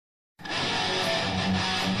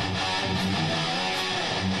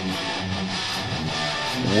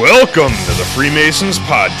Welcome to the Freemasons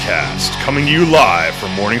Podcast, coming to you live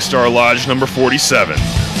from Morningstar Lodge number 47.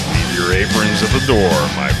 Leave your aprons at the door,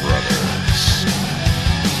 my brothers.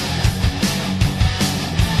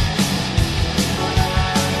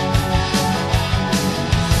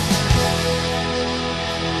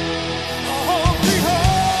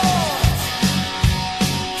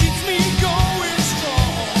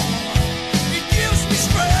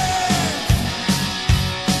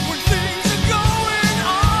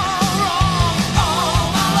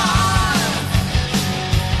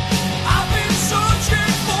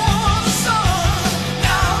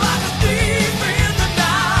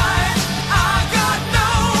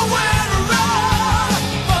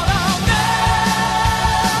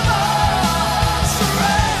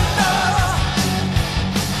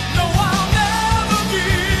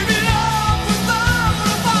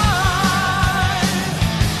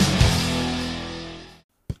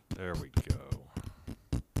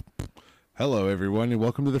 Hello, everyone, and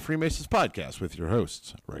welcome to the Freemasons Podcast with your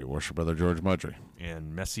hosts, Right Worship Brother George Mudry.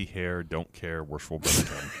 And messy hair, don't care, Worshipful Brother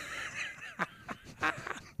Ken.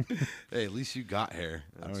 Hey, at least you got hair.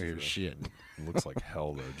 I don't hear shit. It looks like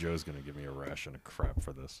hell, though. Joe's going to give me a ration of crap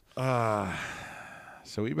for this.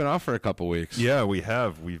 So we've been off for a couple weeks. Yeah, we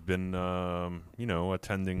have. We've been,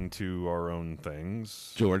 attending to our own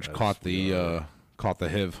things. George caught the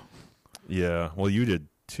HIV. Yeah, well, you did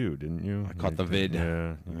too, didn't you? I caught the vid.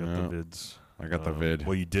 Yeah, you got the vids. I got the vid.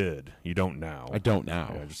 Well, you did. You don't now. I don't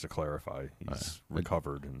now. Yeah, just to clarify, he's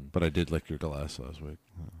recovered. But I did lick your glass last week.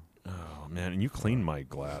 Oh, man, and you cleaned my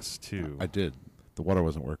glass, too. I did. The water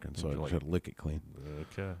wasn't working, so I just had to lick it clean.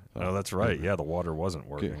 Okay. Oh, that's right. Yeah, the water wasn't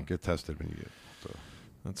working. Get tested when you get it. So.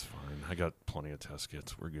 That's fine. I got plenty of test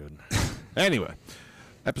kits. We're good. Anyway,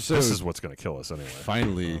 episode. This is what's going to kill us anyway.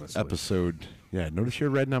 Finally, honestly. Episode. Yeah, notice you're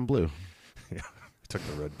red and I'm blue. Yeah, I took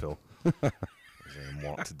the red pill. As I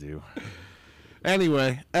want to do.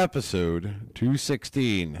 Anyway, episode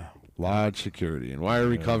 216, Lodge Security. And why are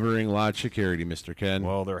we covering Lodge Security, Mr. Ken?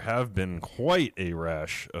 Well, there have been quite a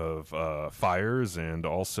rash of fires, and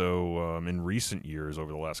also in recent years,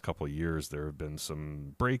 over the last couple of years, there have been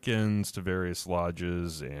some break-ins to various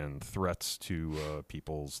lodges and threats to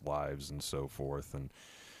people's lives and so forth. And,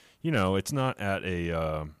 you know, it's not at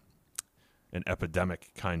an epidemic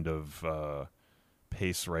kind of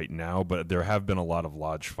pace right now, but there have been a lot of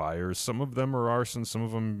lodge fires. Some of them are arson, some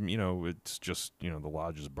of them, it's just, the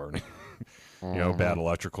lodge is burning. Bad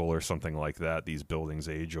electrical or something like that. These buildings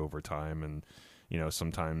age over time, and,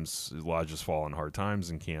 sometimes lodges fall on hard times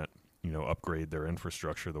and can't, upgrade their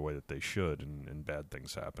infrastructure the way that they should, and bad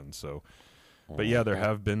things happen. So, but yeah, there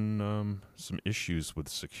have been some issues with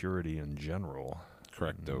security in general.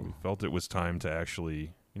 Correct, though. We felt it was time to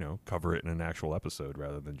actually cover it in an actual episode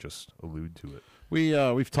rather than just allude to it.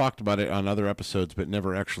 We've talked about it on other episodes, but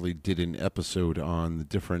never actually did an episode on the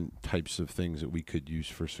different types of things that we could use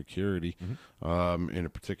for security in a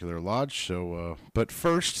particular lodge. So, but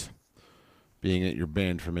first, being that you're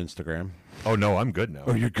banned from Instagram. Oh, no, I'm good now.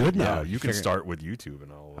 Oh, you're good now? Yeah, you can start with YouTube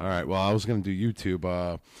and I'll... All right, well, I was going to do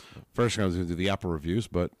YouTube. First, I was going to do the Apple reviews,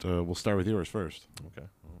 but we'll start with yours first. Okay.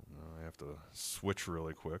 I have to switch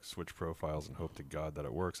really quick, switch profiles, and hope to God that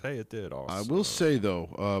it works. Hey, it did. Also. I will say,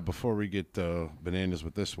 though, before we get bananas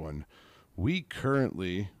with this one, we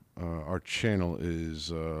currently, our channel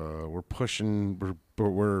is, we're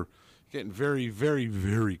getting very, very,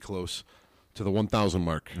 very close to the 1,000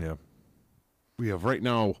 mark. Yeah. We have right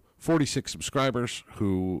now 46 subscribers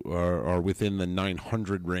who are within the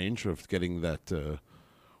 900 range of getting that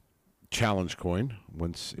challenge coin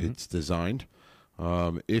once it's designed.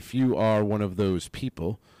 If you are one of those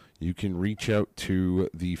people, you can reach out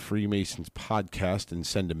to the Freemasons Podcast and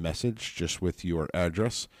send a message just with your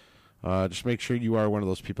address. Just make sure you are one of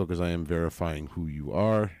those people, because I am verifying who you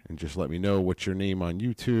are, and just let me know what's your name on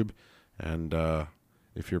YouTube. And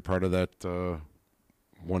if you're part of that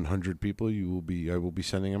 100 people, I will be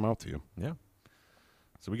sending them out to you. Yeah.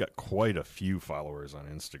 So we got quite a few followers on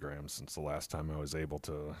Instagram since the last time I was able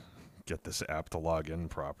to get this app to log in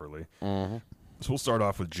properly. Mm-hmm. So we'll start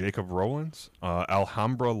off with Jacob Rowlands,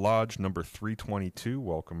 Alhambra Lodge number 322.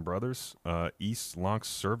 Welcome, brothers. East Lonks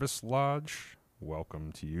Service Lodge.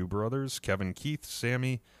 Welcome to you, brothers. Kevin Keith,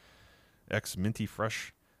 Sammy, ex Minty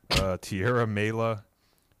Fresh, Tierra Mela,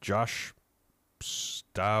 Josh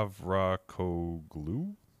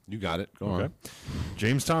Stavrakoglu. You got it. Go on.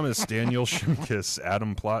 James Thomas, Daniel Shimkus,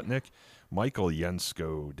 Adam Plotnick, Michael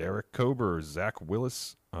Yensko, Derek Kober, Zach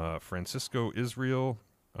Willis, Francisco Israel,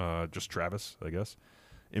 just Travis, I guess.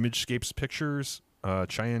 Imagescapes Pictures,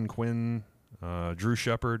 Cheyenne Quinn, Drew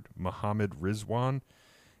Shepard, Muhammad Rizwan,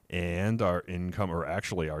 And our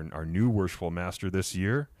our new Worshipful Master this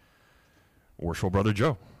year, Worshipful Brother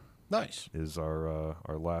Joe, Nice. is our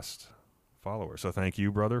last follower. So thank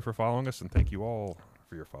you, brother, for following us, and thank you all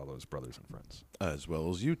for your follows, brothers and friends. As well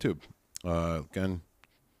as YouTube. Again,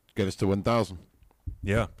 get us to 1,000.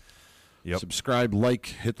 Yeah. Yep. Subscribe, like,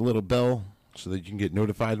 hit the little bell so that you can get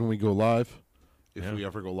notified when we go live. If Yeah. we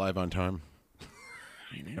ever go live on time.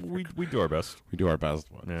 we do our best. We do our best.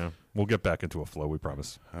 Yeah. We'll get back into a flow, we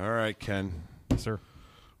promise. All right, Ken. Yes, sir.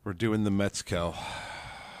 We're doing the Mezcal.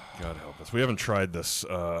 God help us. We haven't tried this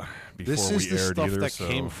before This is we the aired stuff either. that so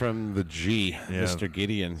came from the G, Yeah. Mr.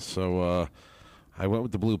 Gideon. So I went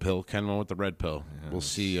with the blue pill. Ken went with the red pill. Yes. We'll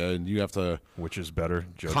see. You have to which is better?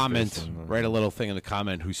 Judge comment, based on the- write a little thing in the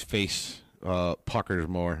comment whose face puckers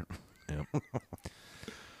more. Yep.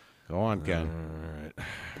 Go on, Ken. All right.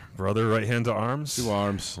 Brother, right hand to arms. 2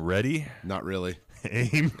 arms. Ready? Not really.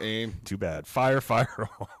 Aim. Aim. Too bad. Fire, fire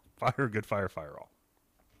all. Fire, good fire, fire all.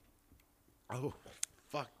 Oh,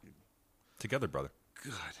 fuck. Together, brother.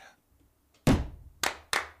 Good.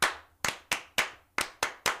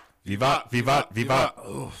 Vivat, vivat, vivat.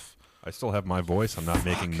 Oof. I still have my voice. I'm not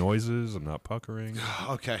making noises. I'm not puckering.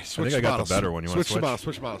 Okay, I switch think I got bottles. the better one. You want Switch to the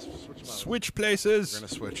switch? bottles. Switch bottles. Switch bottles. Switch We're places. gonna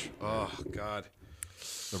switch. Oh God.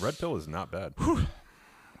 The red pill is not bad.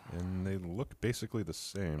 And they look basically the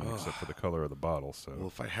same, except for the color of the bottle. So Well,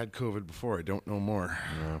 if I had COVID before, I don't know more.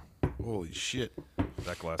 yeah, Holy shit.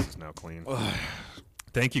 that glass is now clean.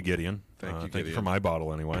 Thank you, Gideon. Thank you, Thank you Gideon. for my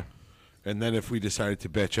bottle anyway. And then if we decided to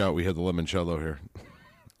batch out, we had the limoncello here.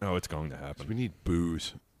 Oh, it's going to happen. We need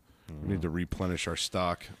booze. We need to replenish our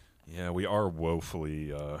stock. Yeah, we are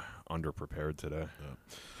woefully underprepared today.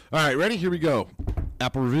 All right, ready? Here we go.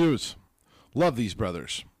 Apple reviews. Love these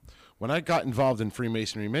brothers. When I got involved in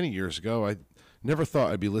Freemasonry many years ago, I never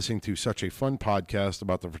thought I'd be listening to such a fun podcast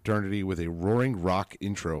about the fraternity with a roaring rock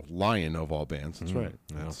intro. Lion of all bands. That's right.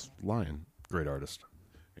 yeah. It's Lion. Great artist.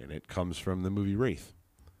 And it comes from the movie Wraith.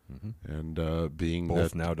 And being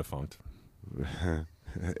Both that, now defunct. and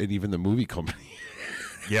even the movie company.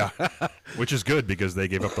 Yeah, which is good because they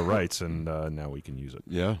gave up the rights and now we can use it.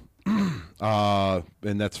 Yeah.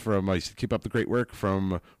 And that's from, I keep up the great work,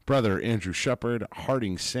 from brother Andrew Shepard,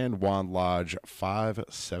 Harding San Juan Lodge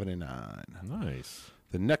 579. Nice.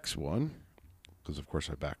 The next one, because of course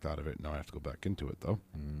I backed out of it, now I have to go back into it though,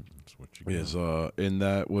 That's what you is, and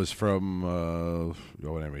that was from,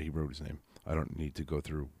 whatever, he wrote his name. I don't need to go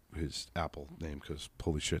through his Apple name because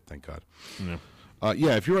holy shit, thank God. Yeah.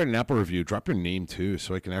 Yeah, if you write an Apple review, drop your name too,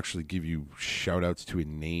 so I can actually give you shout outs to a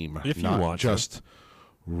name. If you not want to. just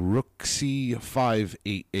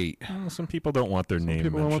Rooksy588. Well, some people don't want their name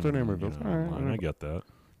people don't want their mentioned, name you revealed. know, All right, all right. I get that.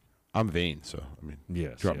 I'm vain, so I mean,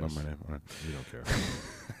 Yes, drop yes. my name. All right. You don't care.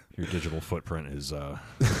 Your digital footprint is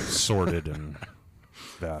sorted and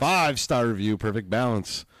vast. 5-star review, perfect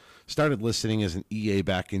balance. Started listening as an EA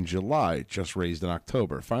back in July, just raised in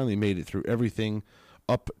October. Finally made it through everything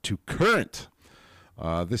up to current.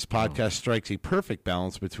 This podcast strikes a perfect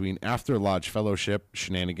balance between after lodge fellowship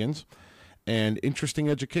shenanigans and interesting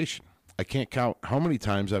education. I can't count how many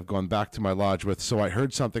times I've gone back to my lodge with, so I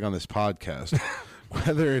heard something on this podcast.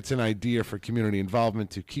 Whether it's an idea for community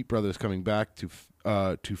involvement to keep brothers coming back to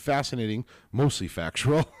fascinating, mostly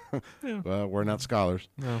factual, we're not scholars,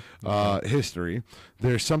 history.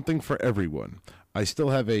 There's something for everyone. I still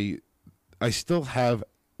have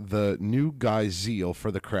the new guy's zeal for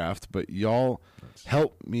the craft, but y'all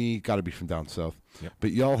help me, gotta be from down south,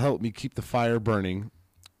 but y'all help me keep the fire burning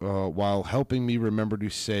while helping me remember to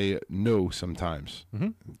say no sometimes.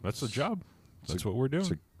 That's the job. That's what we're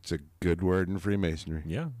doing. It's a good word in Freemasonry.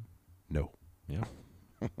 Yeah. No. Yeah.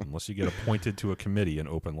 Unless you get appointed to a committee in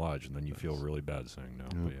open lodge, and then you feel really bad saying no.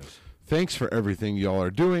 But yes. Thanks for everything y'all are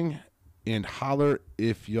doing, and holler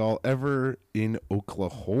if y'all ever in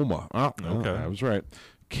Oklahoma. Okay. I was right.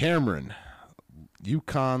 Cameron,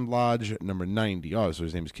 Yukon Lodge number 90. Oh, so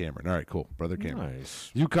his name is Cameron. All right, cool. Brother Cameron. Nice.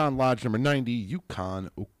 Yukon Lodge number 90, Yukon,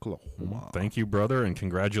 Oklahoma. Thank you, brother, and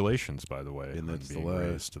congratulations, by the way, And on that's the being last.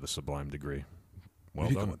 raised to the sublime degree. Well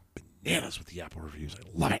You're done. going bananas with the Apple reviews. I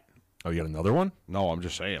love it. Oh, you got another one? No, I'm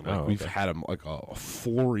just saying. Like, Oh, we've okay. had them like a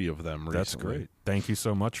flurry of them recently. That's great. Thank you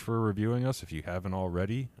so much for reviewing us. If you haven't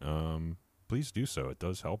already, please do so. It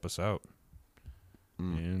does help us out.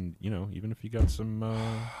 And, even if you got some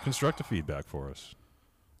constructive feedback for us,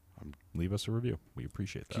 leave us a review. We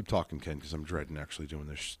appreciate that. Keep talking, Ken, because I'm dreading actually doing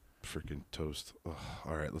this freaking toast. Ugh.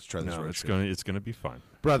 All right, let's try this. No, right it's gonna be fine.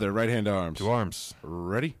 Brother, right hand to arms. To arms.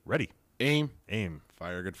 Ready? Ready. Aim. Aim.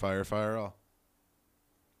 Fire, good fire, fire all.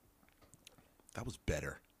 That was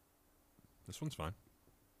better. This one's fine.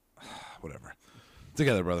 Whatever.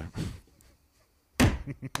 Together, brother.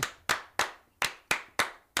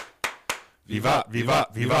 Viva, viva,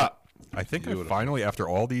 viva. I think I Beautiful. finally, after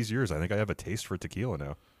all these years, I think I have a taste for tequila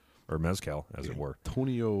now. Or mezcal, as it were.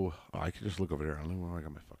 Antonio, I can just look over there. I don't know where I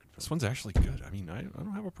got my fucking phone. This one's actually good. I mean, I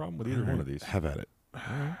don't have a problem with either one of these. Have at it.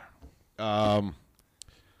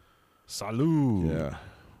 Salud. Yeah.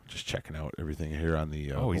 Just checking out everything here on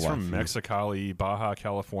the. Oh, he's live from feed. Mexicali, Baja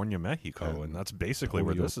California, Mexico, and that's basically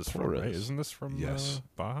where Julio this is from, right? Torres. Isn't this from Yes.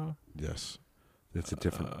 Baja? Yes. It's a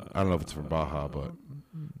different. I don't know if it's from Baja, but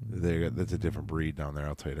that's a different breed down there.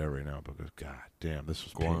 I'll tell you that right now. Because God damn, this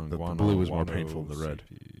was the blue was more painful than the red.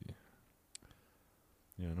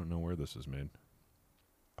 Yeah, I don't know where this is made.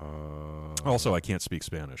 Also, I can't speak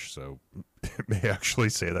Spanish, so it may actually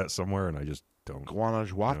say that somewhere, and I just don't.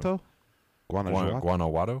 Guanajuato. Guanajuato.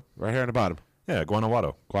 Guanajuato? Right here on the bottom. Yeah,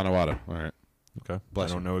 Guanajuato. Guanajuato. All right. Okay.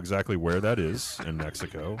 Bless I don't you. know exactly where that is in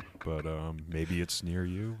Mexico, but maybe it's near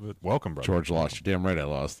you. But welcome, brother. George lost. You're damn right I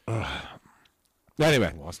lost.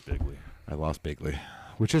 Anyway, I lost bigly. I lost bigly,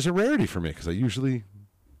 which is a rarity for me because I usually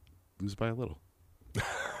lose by a little.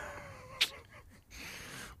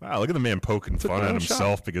 Wow, look at the man poking Took fun my at own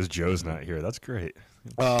himself because Joe's not here. That's great.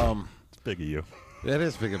 It's big of you. That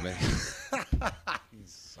is big of me. You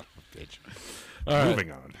son of a bitch. All right.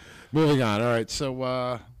 Moving on. Moving on. All right. So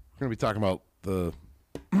we're going to be talking about the.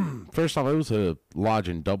 First off, it was a lodge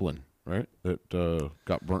in Dublin, right? That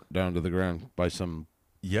got burnt down to the ground by some.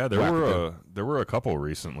 Yeah, there were a couple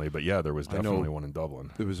recently, but yeah, there was definitely one in Dublin.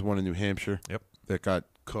 There was one in New Hampshire. Yep. That got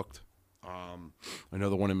cooked. I know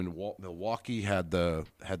the one in Milwaukee had the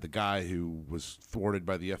guy who was thwarted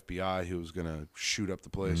by the FBI who was going to shoot up the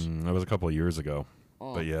place. That was a couple of years ago.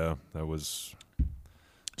 But yeah, that was.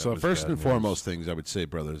 So was first bad and news. foremost things I would say,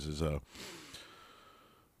 brothers, is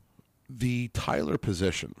the Tyler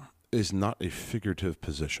position is not a figurative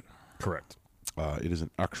position. Correct. It is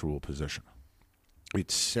an actual position.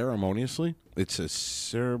 It's ceremoniously. It's a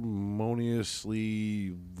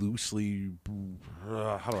ceremoniously, loosely.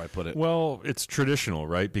 How do I put it? Well, it's traditional,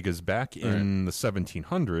 right? Because back in the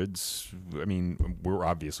 1700s, I mean, we're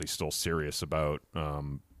obviously still serious about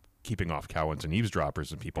keeping off cowens and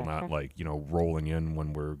eavesdroppers and people not rolling in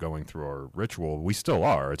when we're going through our ritual. We still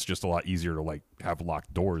are. It's just a lot easier to have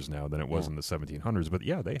locked doors now than it was in the 1700s. But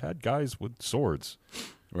yeah, they had guys with swords.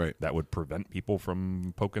 Right. That would prevent people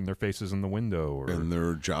from poking their faces in the window. And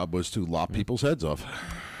their job was to lop people's heads off.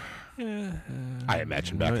 I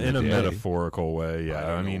imagine back in a the day. metaphorical way,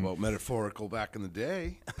 yeah. I mean, about metaphorical back in the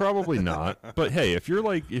day. Probably not. But hey, if you're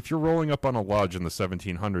rolling up on a lodge in the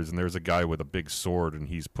 1700s and there's a guy with a big sword and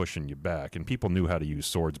he's pushing you back, and people knew how to use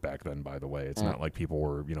swords back then, by the way. It's not like people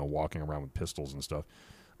were, walking around with pistols and stuff.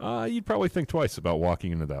 You'd probably think twice about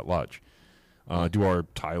walking into that lodge. Do our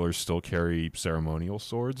Tylers still carry ceremonial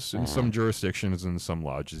swords? In some jurisdictions and some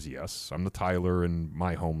lodges, yes. I'm the Tyler in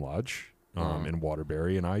my home lodge in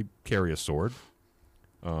Waterbury, and I carry a sword.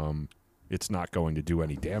 It's not going to do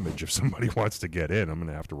any damage if somebody wants to get in. I'm going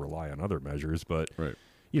to have to rely on other measures, but Right.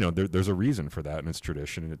 There's a reason for that, and it's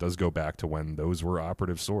tradition, and it does go back to when those were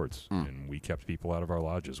operative swords, and we kept people out of our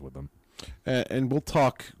lodges with them. And we'll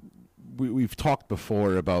talk. We've talked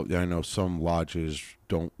before about. I know some lodges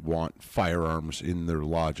don't want firearms in their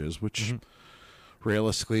lodges, which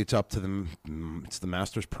realistically, it's up to them. It's the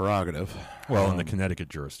master's prerogative. Well, in the Connecticut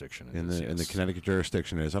jurisdiction, In the Connecticut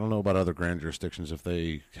jurisdiction is. I don't know about other grand jurisdictions if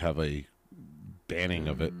they have a banning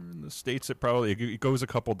of it. In the states, it goes a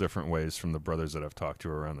couple different ways from the brothers that I've talked to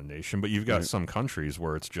around the nation. But you've got some countries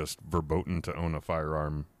where it's just verboten to own a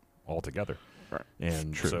firearm altogether. Right.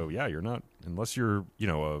 And True. so, yeah, you're not, unless you're,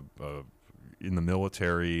 in the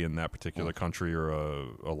military in that particular country or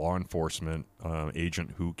a law enforcement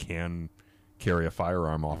agent who can carry a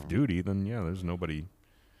firearm off duty, then, yeah, there's nobody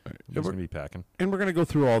who's going to be packing. And we're going to go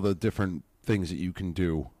through all the different things that you can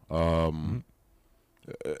do.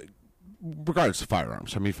 Regardless of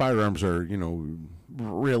firearms. I mean, firearms are,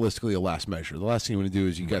 realistically a last measure. The last thing you want to do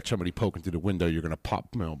is you got somebody poking through the window, you're going to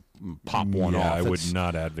pop one off. I would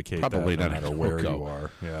not advocate probably that, no not matter where you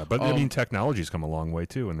are. Yeah, but I mean, technology's come a long way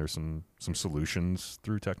too, and there's some solutions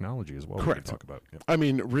through technology as well. Correct. We can talk about. Yeah. I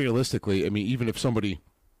mean, realistically, even if somebody,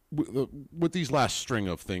 with these last string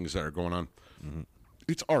of things that are going on,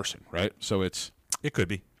 it's arson, right? So it It could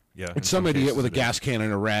be. Yeah, in it's some idiot cases with a it is. gas can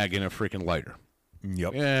and a rag and a freaking lighter.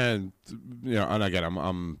 Yep. And and again,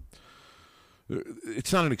 I'm.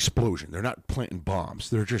 It's not an explosion. They're not planting bombs.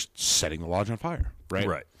 They're just setting the lodge on fire. Right.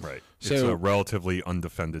 Right. So- It's a relatively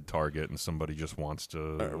undefended target, and somebody just wants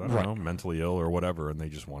to, I don't know, mentally ill or whatever, and they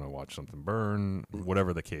just want to watch something burn,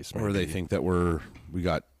 whatever the case may Or they be. think that we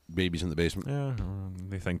got babies in the basement. Yeah,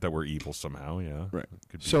 they think that we're evil somehow. Yeah, Right.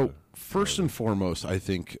 Could be So the first and foremost, I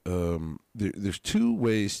think there's two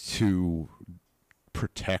ways to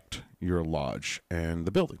protect your lodge and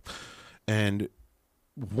the building, and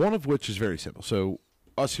one of which is very simple. So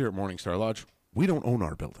us here at Morningstar Lodge, we don't own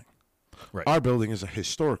our building. Right. Our building is a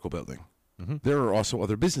historical building. Mm-hmm. There are also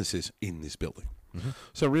other businesses in this building. Mm-hmm.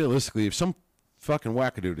 So realistically, if some fucking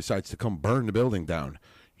wackadoo decides to come burn the building down,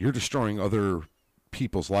 you're destroying other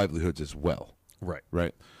people's livelihoods as well. Right.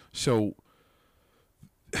 Right. So,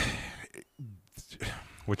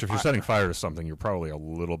 Which, if you're setting fire to something, you're probably a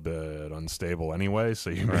little bit unstable anyway. So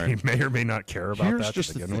you may or may not care about Here's that just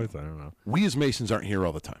to the begin thing. with. I don't know. we as Masons aren't here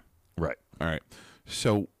all the time. Right. All right.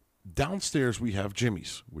 So downstairs we have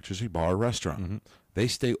Jimmy's, which is a bar restaurant. Mm-hmm. They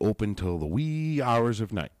stay open till the wee hours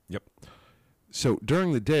of night. Yep. So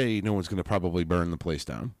during the day, no one's going to probably burn the place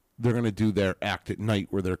down. They're going to do their act at night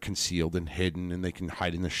where they're concealed and hidden and they can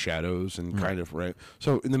hide in the shadows and kind of, right?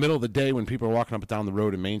 So in the middle of the day when people are walking up and down the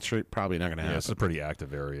road in Main Street, probably not going to Yeah, happen. it's a pretty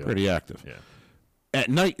active area. Pretty active. Yeah. At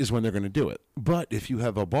night is when they're going to do it. But if you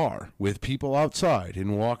have a bar with people outside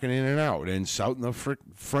and walking in and out and out in the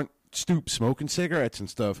front stoop smoking cigarettes and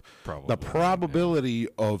stuff, Probably, the probability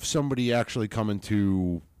of somebody actually coming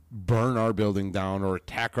to burn our building down or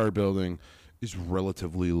attack our building is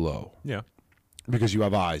relatively low Yeah. because you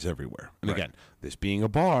have eyes everywhere. And Right. again, this being a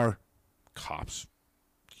bar, cops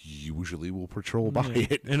usually will patrol by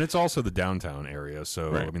it. And it's also the downtown area,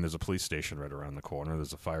 so Right. I mean, there's a police station right around the corner.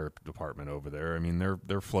 There's a fire department over there. I mean,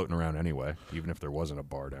 they're floating around anyway, even if there wasn't a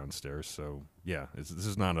bar downstairs. So yeah, this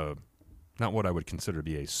is not what I would consider to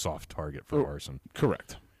be a soft target for arson.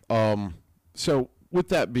 Correct. So with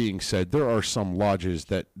that being said, there are some lodges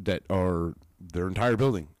that are their entire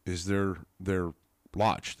building is their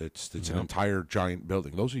lodge. It's an entire giant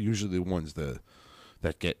building. Those are usually the ones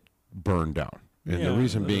that get burned down. And the Yeah,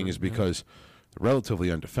 reason being is because they're relatively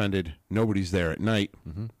undefended. Nobody's there at night,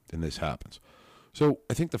 and this happens. So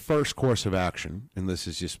I think the first course of action, and this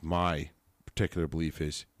is just my particular belief,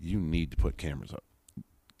 is you need to put cameras up.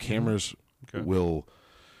 Cameras Okay.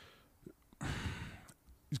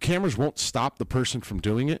 Cameras won't stop the person from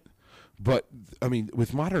doing it, but I mean,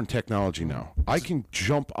 with modern technology now, I can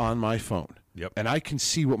jump on my phone. Yep. And I can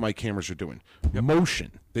see what my cameras are doing.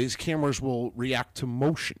 Motion. These cameras will react to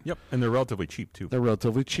motion. Yep, and they're relatively cheap too. They're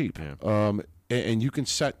relatively cheap. Yeah. And you can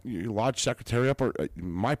set your lodge secretary up, or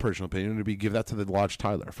my personal opinion would be give that to the lodge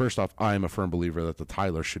Tyler. First off, I am a firm believer that the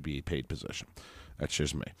Tyler should be a paid position. That's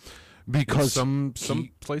just me. Because Some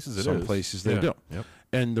places it is. some places they do. Yep.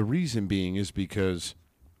 And the reason being is because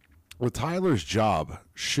well, Tyler's job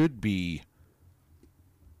should be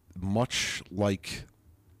much like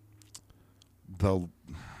the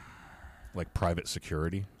Like private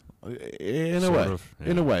security. in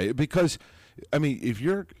a way, because I mean, if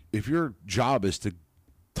your job is to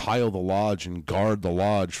tile the lodge and guard the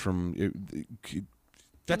lodge from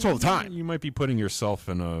that's all the time. You might be putting yourself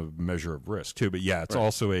in a measure of risk too, but yeah, it's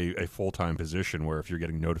also a full-time position where if you're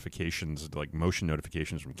getting notifications, like motion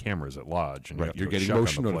notifications from cameras at lodge, and you have to You're go getting check on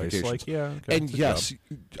motion the place, notifications. like, yeah, okay, And it's a yes,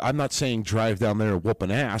 job. I'm not saying drive down there and whoop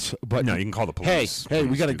an ass, but No, you can call the police. Hey, we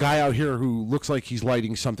Police got a do guy out here who looks like he's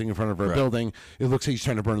lighting something in front of our Right. building. It looks like he's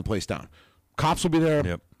trying to burn the place down. Cops will be there.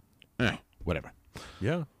 Yep. Whatever.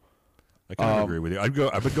 Yeah. I kind of agree with you. I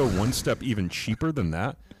would go one step even cheaper than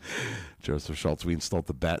that. Joseph Schultz, we installed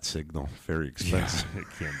the bat signal. Very expensive. It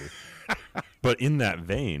can be. But in that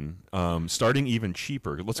vein, starting even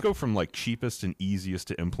cheaper, let's go from like cheapest and easiest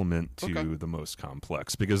to implement to the most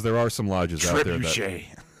complex, because there are some lodges out there that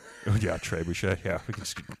trebuchet. Yeah, we can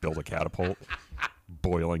just build a catapult,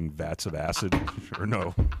 boiling vats of acid, or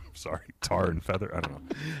no, sorry, tar and feather. I don't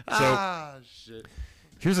know. So shit.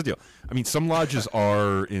 here's the deal. I mean, some lodges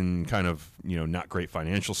are in kind of, not great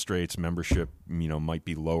financial straits. Membership, might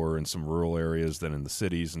be lower in some rural areas than in the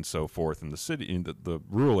cities and so forth. In the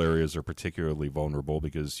rural areas are particularly vulnerable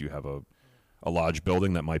because you have a lodge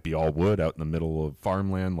building that might be all wood out in the middle of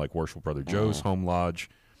farmland, like Worshipful Brother Joe's home lodge.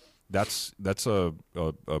 That's a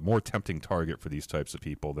more tempting target for these types of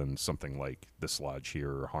people than something like this lodge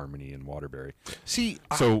here or Harmony in Waterbury. See,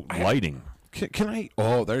 So lighting. can I?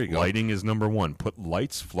 Oh, there you go. Lighting is number one. Put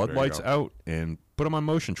floodlights go. out, and put them on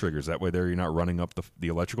motion triggers. That way, you're not running up the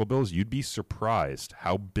electrical bills. You'd be surprised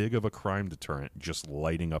how big of a crime deterrent just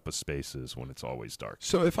lighting up a space is when it's always dark.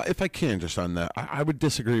 So if I can just on that, I would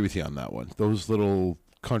disagree with you on that one. Those little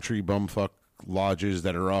country bumfuck lodges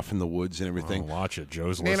that are off in the woods and everything. Oh, watch it.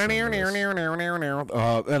 Joe's listening to this.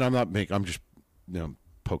 And I'm just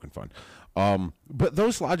poking fun. But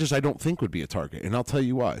those lodges I don't think would be a target, and I'll tell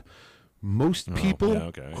you why. Most people yeah,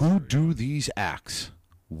 okay. who do these acts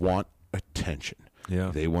want attention.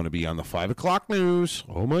 Yeah. They want to be on the 5 o'clock news.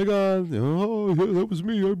 Oh my God! Oh, yeah, that was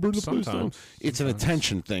me. I burned the place down. It's an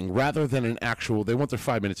attention thing rather than an actual. They want their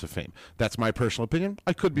 5 minutes of fame. That's my personal opinion.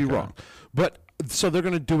 I could be wrong, but so they're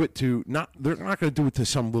going to do it to not. They're not going to do it to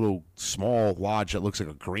some little small lodge that looks like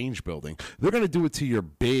a Grange building. They're going to do it to your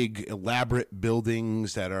big, elaborate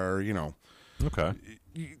buildings that are, Okay.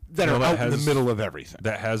 that are out in the middle of everything.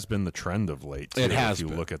 That has been the trend of late. Too. It has If you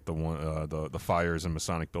been. look at the fires in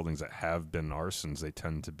Masonic buildings that have been arsons, they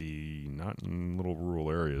tend to be not in little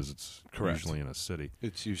rural areas. It's usually in a city.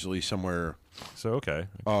 It's usually somewhere. So okay,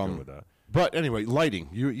 I can go with that. But anyway, lighting.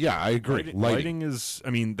 I agree. Lighting is.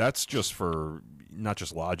 I mean, that's just for not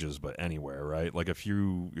just lodges, but anywhere, right? Like if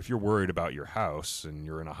you're worried about your house and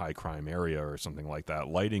you're in a high crime area or something like that,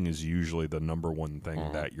 lighting is usually the number one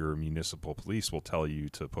thing that your municipal police will tell you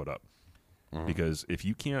to put up. Because if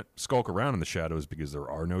you can't skulk around in the shadows because there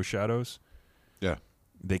are no shadows, Yeah.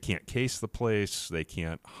 they can't case the place, they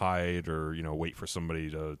can't hide or wait for somebody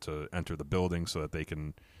to enter the building so that they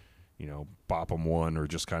can bop them one or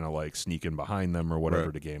just kind of like sneak in behind them or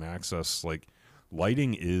whatever to gain access. Like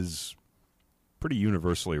lighting is pretty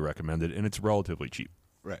universally recommended, and it's relatively cheap.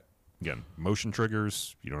 Right. Again, motion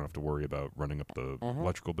triggers, you don't have to worry about running up the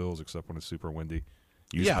electrical bills except when it's super windy.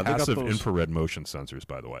 Use Yeah, they got passive those- infrared motion sensors,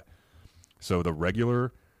 by the way. So the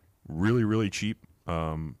regular, really, really cheap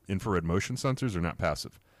infrared motion sensors are not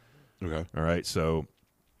passive. Okay. All right, so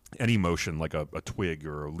any motion like a twig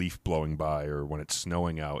or a leaf blowing by or when it's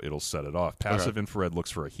snowing out, it'll set it off. Passive infrared looks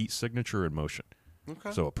for a heat signature in motion.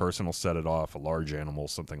 Okay. So a person will set it off, a large animal,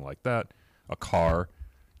 something like that. A car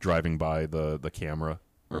driving by the camera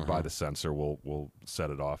or by the sensor will set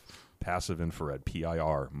it off. Passive infrared,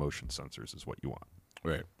 PIR, motion sensors is what you want.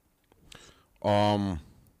 Right.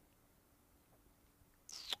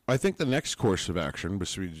 I think the next course of action,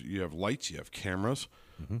 besides you have lights, you have cameras,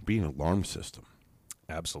 be an alarm system.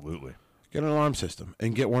 Absolutely. Get an alarm system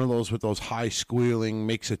and get one of those with those high squealing,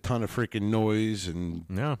 makes a ton of freaking noise, and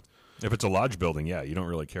Yeah. If it's a lodge building, you don't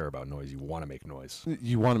really care about noise. You want to make noise.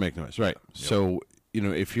 you want to make noise, right? So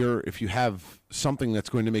if you have something that's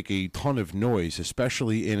going to make a ton of noise,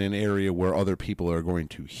 especially in an area where other people are going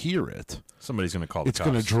to hear it, Somebody's going to call the it's cops.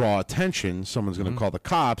 going to draw attention. Someone's going to call the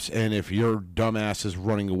cops, and if your dumbass is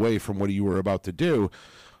running away from what you were about to do,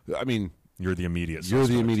 I mean, You're the immediate you're the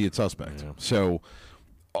suspect. immediate suspect. Yeah. So,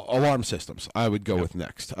 alarm systems, I would go with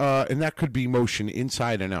next, and that could be motion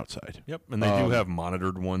inside and outside. Yep, and they do have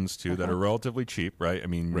monitored ones too that are relatively cheap, right? I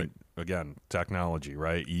mean, again, technology,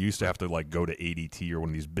 right? You used to have to like go to ADT or one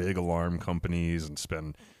of these big alarm companies and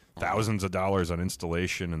spend thousands of dollars on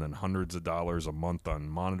installation and then hundreds of dollars a month on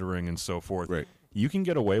monitoring and so forth. Right. You can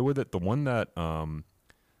get away with it. The one that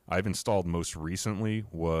I've installed most recently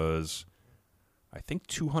was, I think,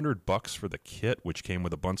 $200 for the kit, which came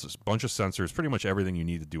with a bunch of sensors, pretty much everything you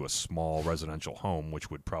need to do a small residential home,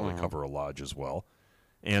 which would probably cover a lodge as well.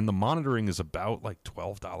 And the monitoring is about like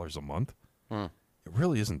 $12 a month. It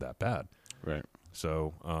really isn't that bad. Right.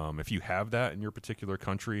 So if you have that in your particular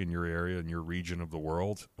country, in your area, in your region of the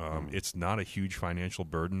world, it's not a huge financial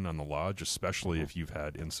burden on the lodge, especially if you've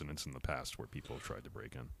had incidents in the past where people have tried to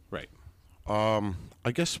break in. Right.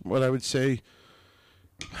 I guess what I would say,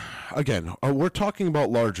 again, we're talking about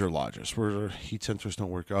larger lodges where heat sensors don't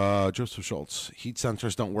work. Joseph Schultz, heat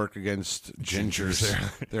sensors don't work against gingers.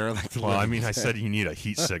 They're like Well, I mean, I said you need a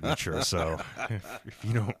heat signature, so if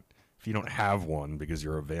you don't have one because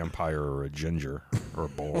you're a vampire or a ginger or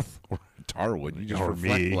both, or Tarwood, you just or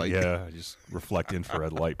reflect me, light. I just reflect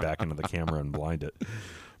infrared light back into the camera and blind it.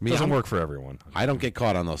 Me, Doesn't I'm- work for everyone. I don't get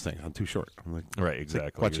caught on those things. I'm too short. I'm like Right,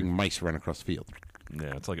 exactly. watching mice run across the field.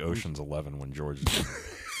 Yeah, it's like Ocean's 11 when George.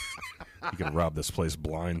 You can rob this place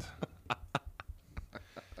blind.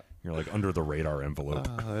 You're like under the radar envelope.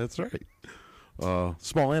 That's right.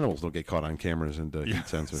 Small animals don't get caught on cameras and heat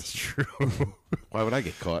That's sensors. true. Why would I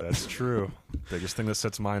get caught? That's true. Biggest thing that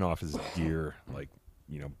sets mine off is deer. Like,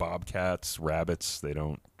 bobcats, rabbits, they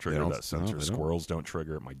don't trigger don't- that sensor. no, they don't. Squirrels don't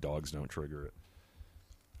trigger it. My dogs don't trigger it.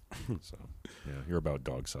 So, yeah, you're about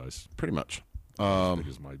dog size. Pretty much. As big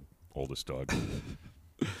as my oldest dog.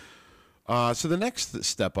 So the next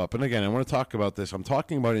step up, and again, I want to talk about this. I'm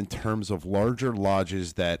talking about in terms of larger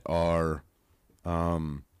lodges that are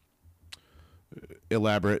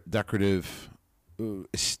elaborate, decorative,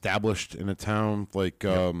 established in a town, like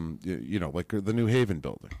like the New Haven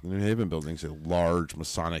building. The New Haven building is a large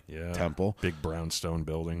Masonic temple, Big brownstone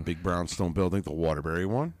building. big brownstone building. The Waterbury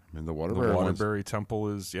one, and the The Waterbury one's- Waterbury Temple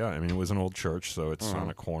is, it was an old church, so it's on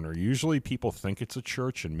a corner. Usually people think it's a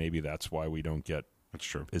church, and maybe that's why we don't get That's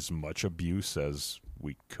true. as much abuse as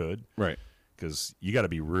we could. Right. Because you got to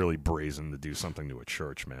be really brazen to do something to a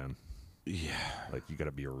church, man. Yeah. Like, you got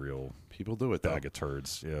to be a real People do it, though. bag of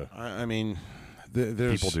turds. Yeah. I mean,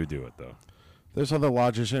 there's... People do it, though. There's other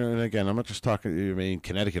lodges, and again, I'm not just talking. I mean,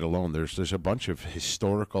 Connecticut alone. There's a bunch of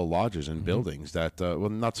historical lodges and buildings that, well,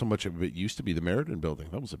 not so much of it used to be the Meriden building.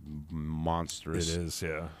 That was a monstrous. It is,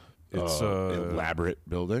 yeah. It's elaborate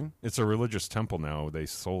building. It's a religious temple now. They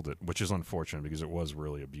sold it, which is unfortunate because it was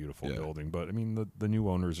really a beautiful building. But I mean, the new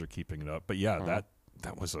owners are keeping it up. But yeah,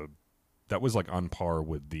 that was like on par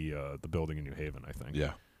with the building in New Haven, I think.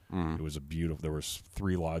 Yeah, it was a beautiful. There was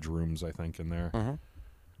 3 lodge rooms, I think, in there.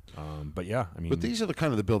 But yeah, I mean, but these are the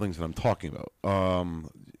kind of the buildings that I'm talking about.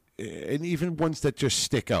 And even ones that just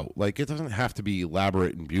stick out. Like, it doesn't have to be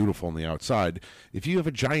elaborate and beautiful on the outside. If you have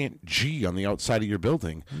a giant G on the outside of your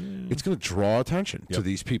building, it's going to draw attention to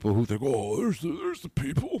these people who think, "Oh, there's the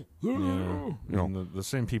people." Yeah. You know, the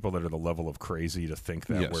same people that are the level of crazy to think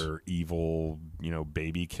that we're evil,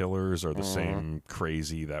 baby killers, are the same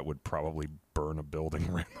crazy that would probably burn a building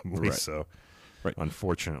randomly. Right. So, Right.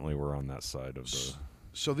 unfortunately, we're on that side of the.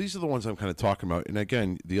 So these are the ones I'm kind of talking about. And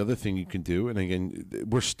again, the other thing you can do, and again,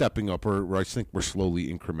 we're stepping up, or I think we're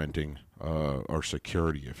slowly incrementing our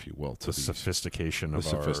security, if you will, to The sophistication of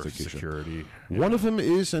our security. One of them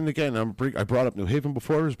is, and again, I brought up New Haven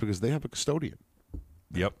before, is because they have a custodian.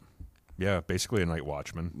 Yep. Yeah, basically a night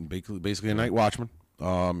watchman. Basically a night watchman.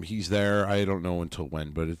 He's there, I don't know until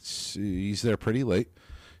when, but he's there pretty late.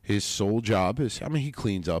 His sole job is, he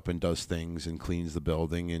cleans up and does things and cleans the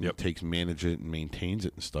building and manages it and maintains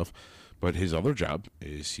it and stuff. But his other job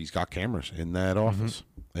is he's got cameras in that office.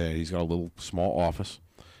 He's got a little small office,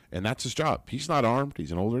 and that's his job. He's not armed.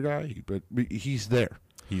 He's an older guy, but he's there.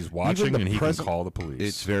 He's watching, and he can call the police.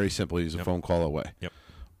 It's very simple. He's a phone call away. Yep.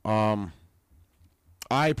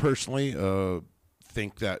 I personally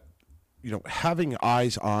think that, having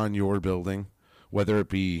eyes on your building, whether it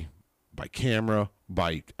be by camera,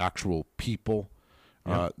 by actual people.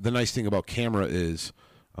 The nice thing about camera is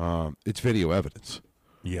it's video evidence.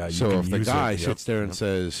 Yeah. So if the guy sits there and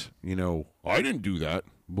says, I didn't do that,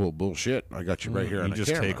 well, bullshit, I got you right here on the camera. You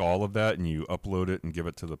just take all of that and you upload it and give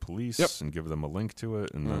it to the police and give them a link to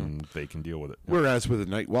it, and then they can deal with it. Whereas with a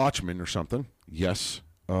night watchman or something, yes,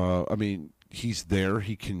 he's there,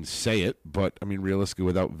 he can say it, but realistically,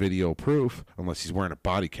 without video proof, unless he's wearing a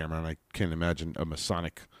body camera, and I can't imagine a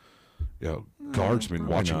Masonic guardsman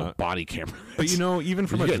watching a body camera. But even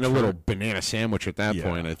from getting a little banana sandwich at that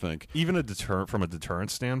point, I think. Even from a deterrent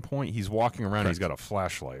standpoint, he's walking around. He's got a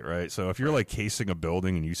flashlight, right? So if you're like casing a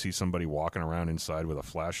building and you see somebody walking around inside with a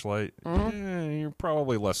flashlight, you're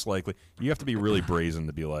probably less likely. You have to be really brazen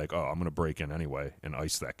to be like, "Oh, I'm going to break in anyway and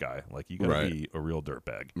ice that guy." Like, you got to be a real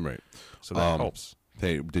dirtbag, right? So that helps.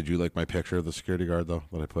 Hey, did you like my picture of the security guard though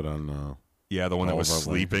that I put on? Yeah, the one that was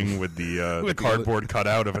sleeping with the cardboard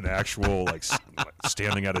cutout of an actual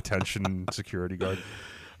standing at attention security guard.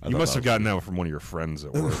 You must have gotten that from one of your friends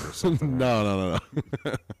at work or something. No.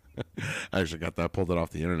 I actually got that, pulled it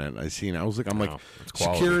off the internet. I seen it. I'm like,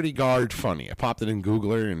 security guard funny. I popped it in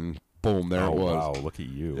Googler and boom, there it was. Wow, look at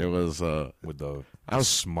you. It was with the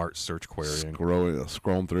smart search querying.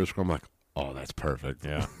 Scrolling through, I'm like, oh, that's perfect.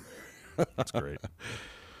 Yeah, that's great.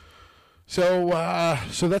 So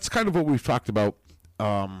that's kind of what we've talked about.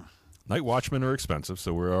 Night watchmen are expensive,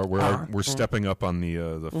 so we're stepping up on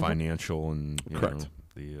the financial and correct.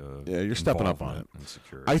 You're stepping up on it.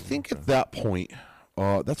 I think at that point,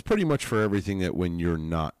 that's pretty much for everything that when you're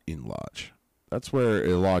not in lodge. That's where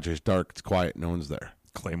a lodge is dark, it's quiet, no one's there.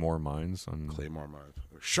 Claymore mines.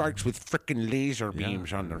 Sharks with frickin' laser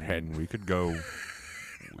beams on their head. We could go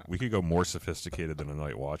more sophisticated than a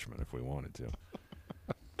night watchman if we wanted to.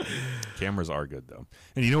 Cameras are good though,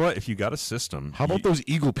 and you know what? If you got a system, how about those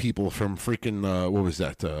Eagle people from freaking what was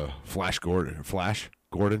that? Flash Gordon?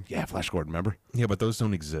 Yeah, Flash Gordon. Remember? Yeah, but those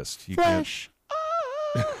don't exist. You Flash.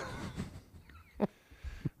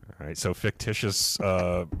 All right, so fictitious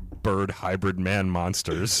bird hybrid man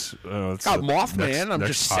monsters. Got Mothman. I'm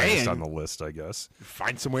just saying on the list, I guess.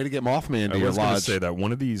 Find some way to get Mothman to your lodge. I was going to say that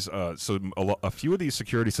one of these. So a few of these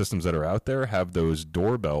security systems that are out there have those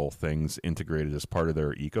doorbell things integrated as part of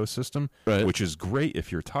their ecosystem, which is great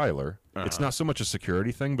if you're Tyler. It's not so much a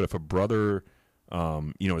security thing, but if a brother,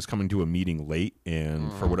 is coming to a meeting late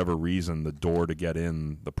and for whatever reason the door to get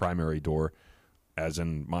in, the primary door, as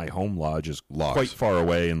in my home lodge, is quite far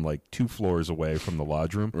away and like 2 floors away from the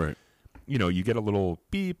lodge room. Right. You get a little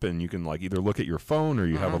beep and you can either look at your phone or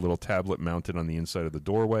you have a little tablet mounted on the inside of the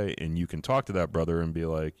doorway and you can talk to that brother and be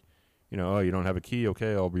like, oh, you don't have a key?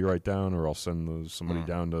 Okay, I'll be right down, or I'll send somebody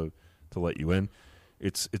down to let you in.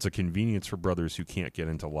 It's a convenience for brothers who can't get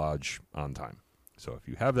into lodge on time. So if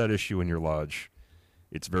you have that issue in your lodge,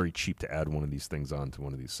 it's very cheap to add one of these things onto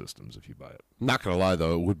one of these systems if you buy it. Not gonna lie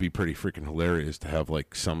though, it would be pretty freaking hilarious to have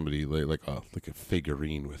like somebody like a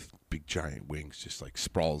figurine with big giant wings, just like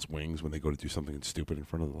sprawls wings when they go to do something stupid in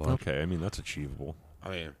front of the lodge. Okay, I mean that's achievable. I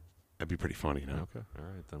mean, that'd be pretty funny, you know. Okay, all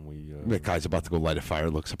right, then we. That guy's about to go light a fire,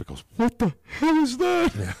 looks up and goes, "What the hell is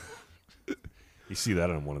that?" Yeah. You see that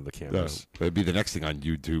on one of the cameras. That'd be the next thing on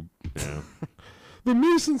YouTube. Yeah. The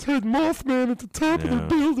Masons had Mothman at the top of the Yeah.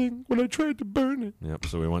 building when I tried to burn it. Yep.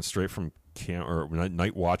 So we went straight from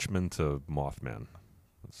Night Watchman to Mothman.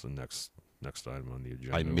 That's the next item on the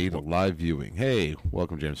agenda. I made a live viewing. Hey,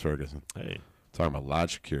 welcome, James Ferguson. Hey, Talking about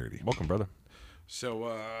lodge security. welcome, brother. So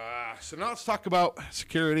now let's talk about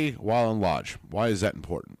security while in lodge. Why is that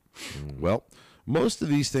important? Well, most of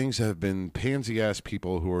these things have been pansy-ass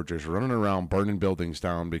people who are just running around burning buildings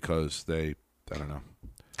down because I don't know.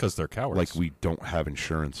 Because they're cowards. Like we don't have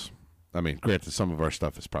insurance. I mean, granted, some of our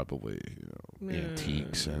stuff is probably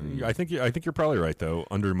antiques and I think you're probably right though.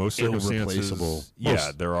 Under most circumstances, irreplaceable.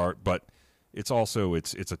 yeah, there are, but it's also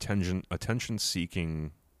it's attention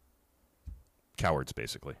seeking cowards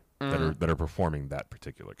basically that are performing that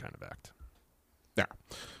particular kind of act. yeah.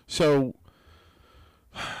 So,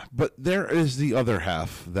 but there is the other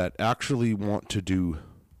half that actually want to do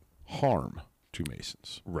harm to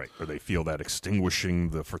Masons. Right. Or they feel that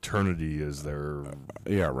extinguishing the fraternity is their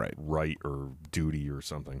Yeah, right. right or duty or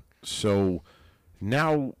something. So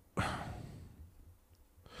now,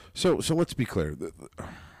 so let's be clear.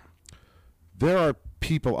 There are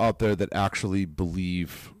people out there that actually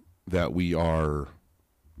believe that we are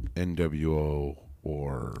NWO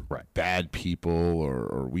or bad people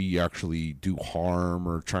or we actually do harm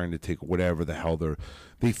or trying to take whatever the hell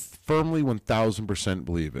they firmly 1,000%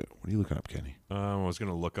 believe it. What are you looking up, Kenny? I was going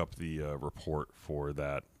to look up the report for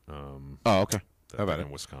that. Oh, okay. How about in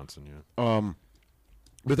it? Wisconsin, yeah.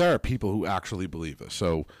 But there are people who actually believe this.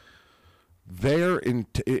 So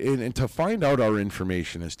and to find out our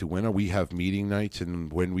information as to when we have meeting nights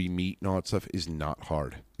and when we meet and all that stuff is not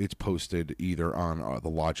hard. It's posted either on the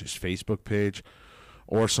lodge's Facebook page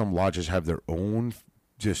or some lodges have their own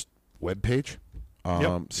just web page.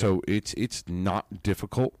 So it's not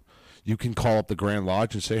difficult. You can call up the Grand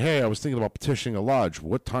Lodge and say, "Hey, I was thinking about petitioning a lodge.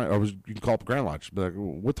 What time?" You can call up the Grand Lodge. Be like,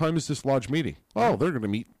 "What time is this lodge meeting?" "Oh, they're going to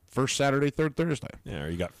meet first Saturday, third Thursday." Yeah, or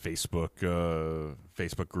you got Facebook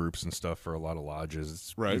groups and stuff for a lot of lodges.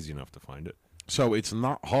 It's easy enough to find it. So it's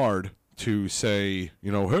not hard to say,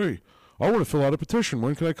 "Hey, I want to fill out a petition.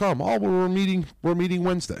 When can I come?" "Oh, well, we're meeting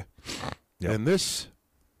Wednesday." Yep. And this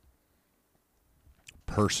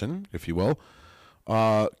person, if you will,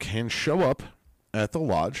 can show up at the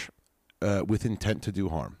lodge with intent to do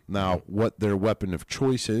harm. Now, what their weapon of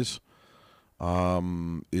choice is,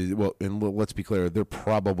 and let's be clear, they're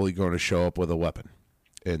probably going to show up with a weapon.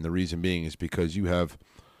 And the reason being is because you have,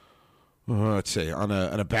 let's say, on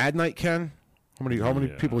a bad night, Ken, how many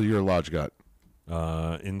people your lodge got?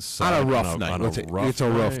 Inside on a rough night. It's a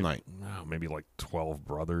rough night. No, maybe like 12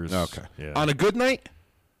 brothers. Okay. Yeah. On a good night?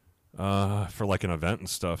 For like an event and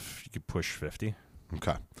stuff, you could push 50.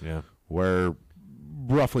 Okay. Yeah. We're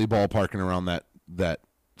roughly ballparking around that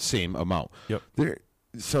same amount. Yep.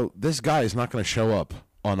 So this guy is not going to show up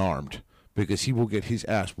unarmed because he will get his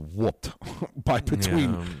ass whooped by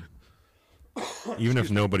between. Even if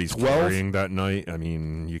nobody's 12? carrying that night, I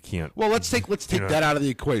mean, you can't. Well, let's take that out of the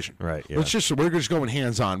equation. Right. Yeah. We're just going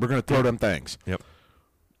hands on. We're going to throw them things. Yep.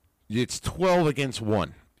 It's 12 against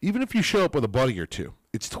 1. Even if you show up with a buddy or two,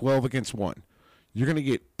 it's 12 against 1. You're going to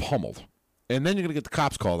get pummeled. And then you're going to get the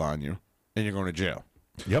cops called on you, and you're going to jail.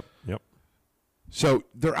 Yep. So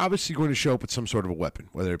they're obviously going to show up with some sort of a weapon,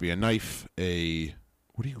 whether it be a knife, what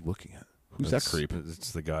are you looking at? Who's that creep?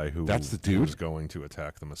 It's the guy who. That's the dude? who's going to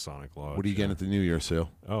attack the Masonic Lodge. What are you getting at the New Year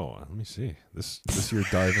sale? Oh, let me see. This year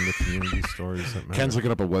dive into community stories that matter. Ken's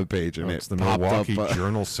looking up a webpage, and it's the popped Milwaukee up,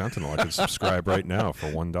 Journal Sentinel. I can subscribe right now for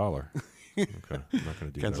 $1. Okay, I'm not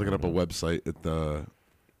going to do Ken's that looking right up a now. website at the.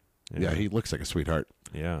 Yeah, he looks like a sweetheart.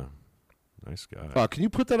 Yeah, nice guy. Can you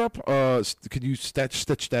put that up? Could you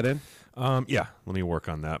stitch that in? Yeah, let me work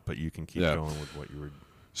on that. But you can keep going with what you were.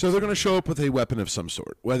 So they're going to show up with a weapon of some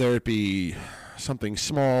sort, whether it be something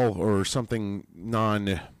small or something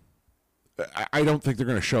non. I don't think they're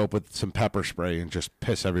going to show up with some pepper spray and just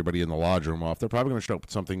piss everybody in the lodge room off. They're probably going to show up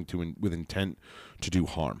with something with intent to do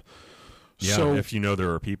harm. Yeah, so, if you know there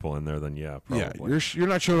are people in there, then yeah, probably. Yeah, you're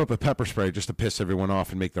not showing up with pepper spray just to piss everyone off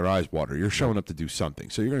and make their eyes water. You're showing up to do something.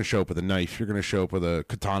 So you're going to show up with a knife. You're going to show up with a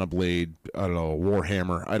katana blade. I don't know, a war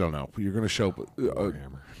hammer. I don't know. You're going to show up with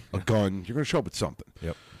a gun. You're going to show up with something.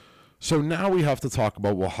 Yep. So now we have to talk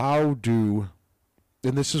about, well,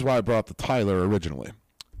 and this is why I brought up the Tyler originally.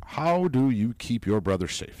 How do you keep your brother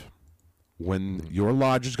safe? When your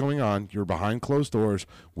lodge is going on, you're behind closed doors,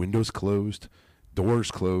 windows closed,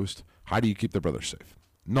 doors closed. How do you keep the brother safe?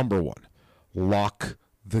 Number one, lock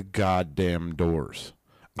the goddamn doors.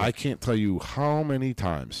 I can't tell you how many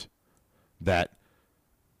times that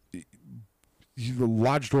the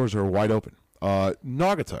lodge doors are wide open.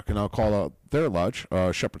 Naugatuck, and I'll call out their lodge,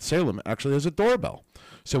 Shepherd Salem, actually has a doorbell.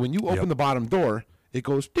 So when you open the bottom door, it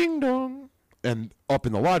goes ding dong and up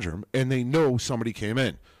in the lodge room, and they know somebody came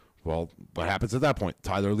in. Well, what happens at that point?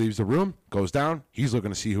 Tyler leaves the room, goes down. He's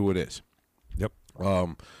looking to see who it is. Yep.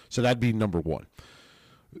 So that'd be number one.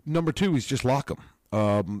 Number two is just lock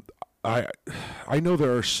them. I know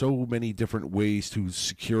there are so many different ways to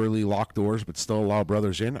securely lock doors, but still allow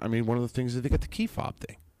brothers in. I mean, one of the things is they get the key fob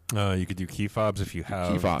thing. You could do key fobs if you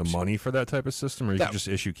have the money for that type of system, or you could just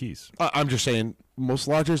issue keys. I'm just saying, most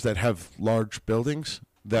lodges that have large buildings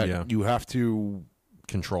that you have to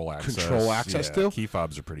control access to. Key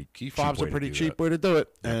fobs are pretty cheap way to do it,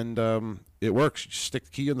 and it works. You stick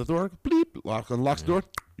the key in the door, bleep, unlocks the door,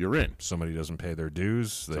 you're in. Somebody doesn't pay their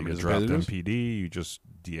dues, they get dropped MPD, you just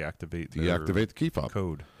deactivate the key fob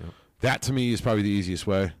code. Yep. That to me is probably the easiest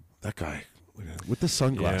way. That guy with the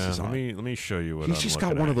sunglasses on. Let me show you what he's just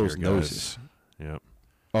got one of those noses. Yep.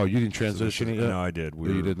 Oh, you didn't transition it yet? No, I did.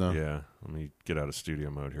 You did now? Yeah. Let me get out of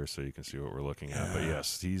studio mode here so you can see what we're looking at. But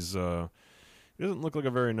yes, he's he doesn't look like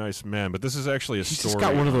a very nice man, but this is actually a story. He's just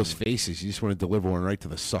got one of those faces. You just want to deliver one right to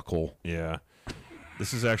the suckhole. Yeah.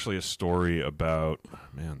 This is actually a story about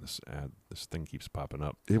this thing keeps popping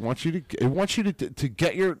up. It wants you to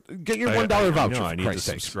get your $1 voucher. No, I need to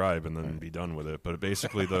subscribe and then be done with it. But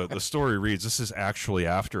basically, the story reads: this is actually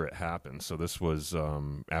after it happened. So this was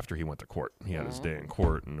after he went to court. He had his day in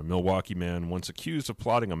court, and a Milwaukee man, once accused of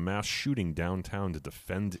plotting a mass shooting downtown to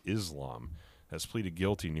defend Islam, has pleaded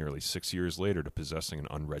guilty nearly 6 years later to possessing an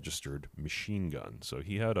unregistered machine gun. So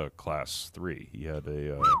he had a Class 3. He had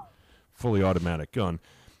a fully automatic gun,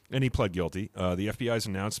 and he pled guilty. The FBI's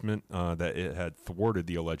announcement that it had thwarted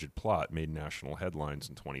the alleged plot made national headlines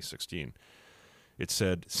in 2016. It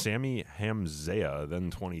said, Sami Hamzea,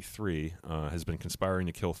 then 23, has been conspiring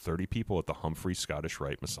to kill 30 people at the Humphrey Scottish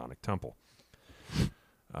Rite Masonic Temple.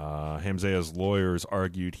 Hamzea's lawyers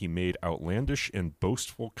argued he made outlandish and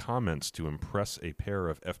boastful comments to impress a pair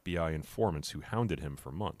of FBI informants who hounded him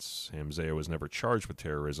for months. Hamzea was never charged with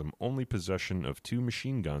terrorism, only possession of 2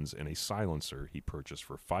 machine guns and a silencer he purchased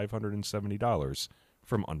for $570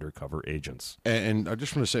 from undercover agents. And I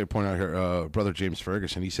just want to point out here, Brother James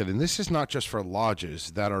Ferguson, he said, and this is not just for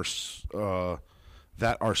lodges that are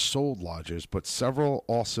sold lodges, but several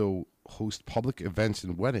also host public events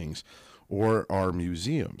and weddings or are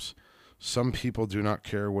museums. Some people do not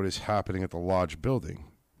care what is happening at the lodge building.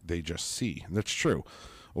 They just see. And that's true.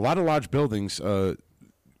 A lot of lodge buildings,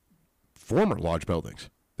 former lodge buildings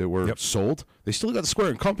that were sold, they still got the square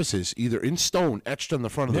and compasses either in stone etched on the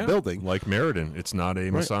front of the building. Like Meriden. It's not a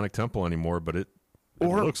Masonic temple anymore, but it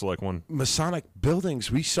looks like one. Masonic buildings,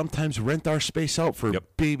 we sometimes rent our space out for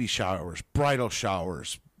baby showers, bridal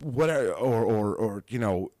showers, whatever, or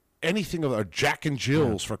anything of a Jack and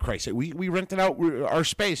Jill's, for Christ's sake. We rented out our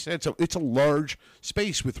space. It's a large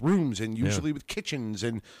space with rooms and usually with kitchens,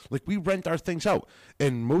 and we rent our things out.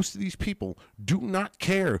 And most of these people do not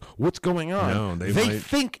care what's going on. No, they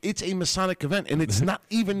think it's a Masonic event, and it's not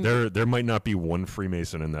even. There might not be one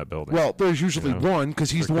Freemason in that building. Well, there's usually one,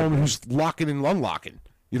 because he's the one who's locking and unlocking.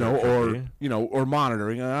 Or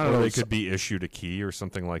monitoring. I don't know. They could be issued a key or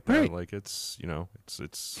something like that. Right. Like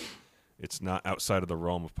it's not outside of the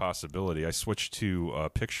realm of possibility. I switched to a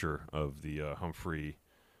picture of the Humphrey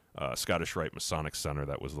Scottish Rite Masonic Center.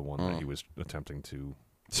 That was the one that he was attempting to.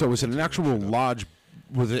 So was it an actual lodge?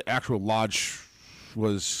 Was it actual lodge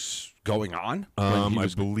was going on? I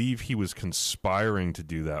believe he was conspiring to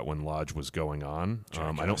do that when lodge was going on.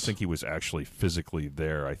 I don't think he was actually physically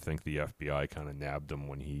there. I think the FBI kind of nabbed him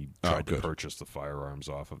when he tried to purchase the firearms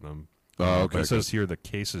off of them. It says here the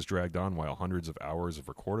case is dragged on while hundreds of hours of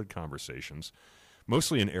recorded conversations,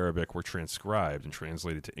 mostly in Arabic, were transcribed and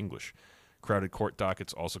translated to English. Crowded court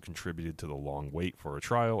dockets also contributed to the long wait for a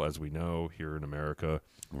trial. As we know, here in America,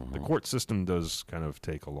 the court system does kind of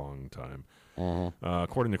take a long time.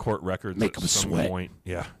 According to court records, at some point,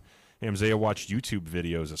 Hamzea watched YouTube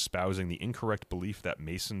videos espousing the incorrect belief that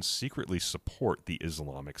Masons secretly support the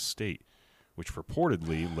Islamic State, which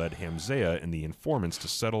purportedly led Hamzea and the informants to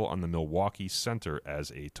settle on the Milwaukee Center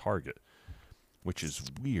as a target, which is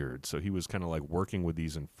weird. So he was kind of like working with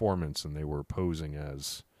these informants, and they were posing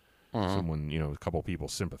as someone, a couple people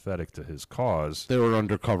sympathetic to his cause. They were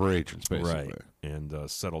undercover agents, basically. Right, and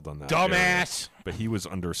settled on that. Dumbass! Area. But he was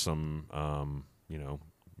under some,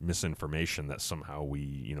 misinformation that somehow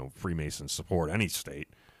we, Freemasons support any state,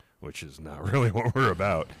 which is not really what we're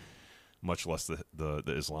about, much less the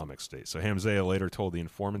Islamic State. So Hamzah later told the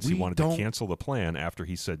informants he wanted to cancel the plan after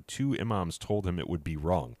he said 2 imams told him it would be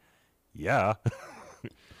wrong. Yeah.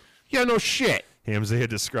 Yeah, no shit. Hamzah,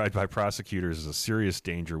 described by prosecutors as a serious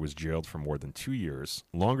danger, was jailed for more than 2 years,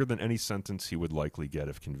 longer than any sentence he would likely get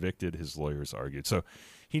if convicted, his lawyers argued. So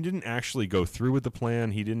he didn't actually go through with the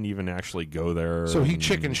plan. He didn't even actually go there. So he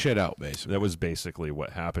chicken shit out, basically. That was basically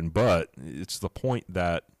what happened. But it's the point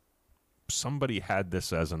that somebody had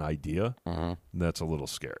this as an idea. That's a little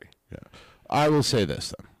scary. Yeah. I will say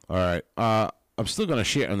this, then. All right. I'm still going to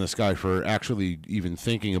shit on this guy for actually even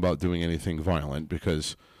thinking about doing anything violent,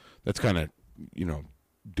 because that's kind of,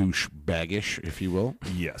 douchebaggish, if you will.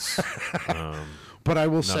 Yes. But I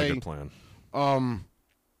will not say, a good plan. You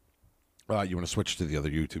want to switch to the other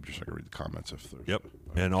YouTube just so I can read the comments if there's. Yep.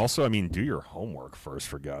 And also, do your homework first,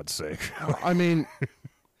 for God's sake. I mean,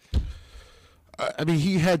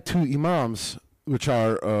 he had 2 imams, which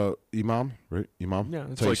are imam, right? Imam. Yeah,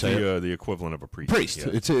 it's That's like how the equivalent of a priest. priest. Yeah.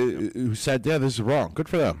 It's who said, "Yeah, this is wrong." Good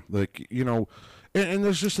for them. Like, and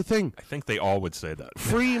there's just a thing. I think they all would say that.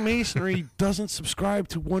 Freemasonry doesn't subscribe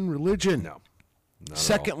to one religion. No. Not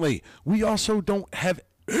Secondly, we also don't have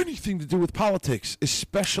anything to do with politics,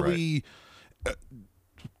 especially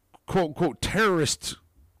quote unquote terrorist.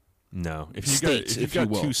 No. If States, you've if you got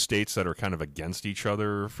will. 2 states that are kind of against each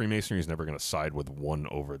other, Freemasonry is never going to side with one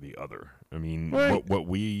over the other. Right. What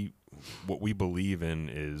we believe in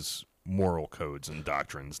is moral codes and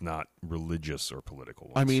doctrines, not religious or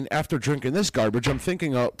political ones. After drinking this garbage, I'm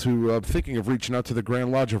thinking of reaching out to the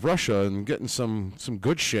Grand Lodge of Russia and getting some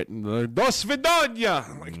good shit. And do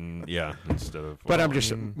svidanya. Yeah, instead of. But well, I'm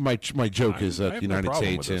just my joke is I that have the no United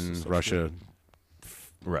problem with States this. and That's Russia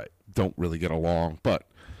right. don't really get along, but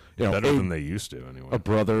Better than they used to, anyway. a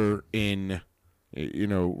brother in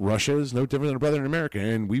Russia is no different than a brother in America,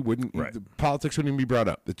 and we wouldn't Right. the politics wouldn't even be brought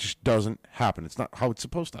up. It just doesn't happen. It's not how it's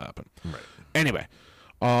supposed to happen. Right. Anyway,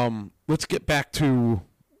 let's get back to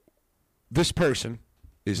this person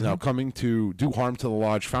is now coming to do harm to the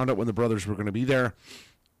lodge. Found out when the brothers were going to be there,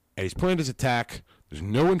 and he's planned his attack. There's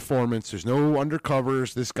no informants. There's no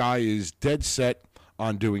undercovers. This guy is dead set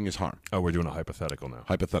on doing his harm. Oh, we're doing a hypothetical now.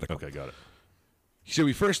 Hypothetical. Okay, got it. So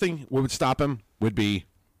the first thing what would stop him would be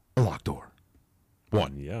a locked door.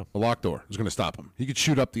 One. Yeah. A locked door is going to stop him. He could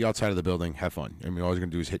shoot up the outside of the building, have fun. All he's going to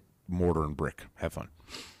do is hit mortar and brick, have fun,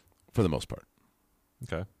 for the most part.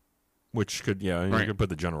 Okay. Which could, you Right. could put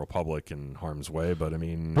the general public in harm's way, but But this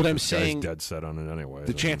I'm guy's saying dead set on it anyway.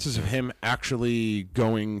 The chances of him actually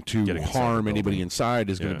going to Getting inside harm the anybody building. inside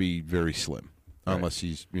is going Yeah. to be very slim. Right. Unless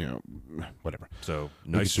he's, whatever. So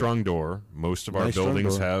could nice do- strong door. Most of our Nice, strong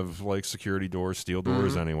buildings door. have like security doors, steel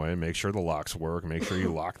doors anyway. Make sure the locks work. Make sure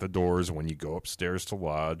you lock the doors when you go upstairs to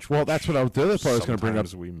lodge. Well, that's what the other part I was going to bring up.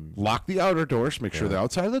 Sometimes we Lock the outer doors, make sure the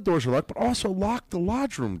outside of the doors are locked, but also lock the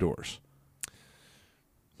lodge room doors.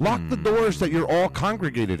 Lock the doors that you're all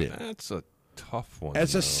congregated in That's a tough one.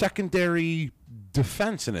 as though. a secondary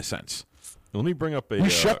defense, in a sense. Let me bring up a. We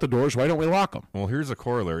shut the doors. Why don't we lock them? Well, here's a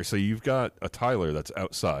corollary. So you've got a Tyler that's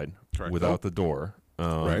outside Correct. without the door,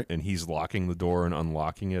 Right. and he's locking the door and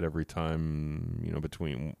unlocking it every time.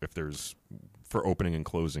 Between if there's for opening and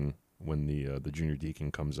closing when the junior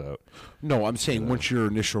deacon comes out. No, I'm saying once your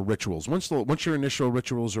initial rituals. Once your initial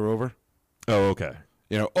rituals are over, Oh, okay.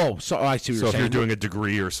 I see what So you're if saying. you're doing a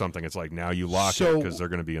degree or something, it's like now you lock it So- because they're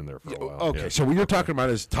going to be in there for a while. Okay, Yeah. so what you're talking about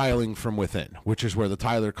is tiling from within, which is where the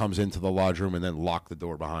tiler comes into the lodge room and then lock the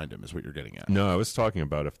door behind him, is what you're getting at. No, I was talking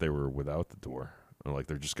about if they were without the door. Like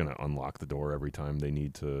they're just going to unlock the door every time they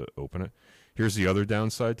need to open it. Here's the other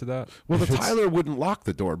downside to that. Well, the If it's- tiler wouldn't lock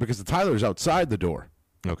the door because the tiler's outside the door.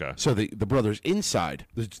 Okay. So the brother's inside,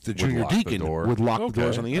 the junior lock the deacon door. would lock the Okay,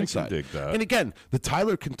 doors on I the can inside. dig that. And again, the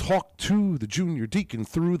tiler can talk to the junior deacon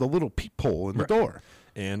through the little peephole in the door.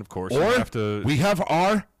 And of course, you Or have to. we have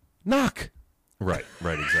our knock. Right,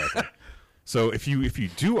 exactly. So if you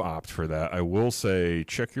do opt for that, I will say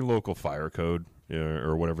check your local fire code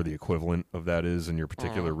or whatever the equivalent of that is in your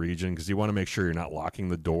particular region, because you want to make sure you're not locking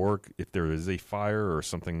the door if there is a fire or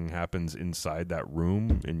something happens inside that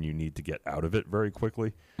room and you need to get out of it very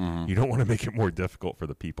quickly. You don't want to make it more difficult for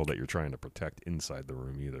the people that you're trying to protect inside the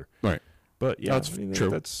room either. Right. But yeah, That's true.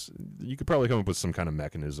 That's you could probably come up with some kind of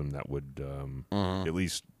mechanism that would at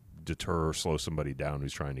least deter or slow somebody down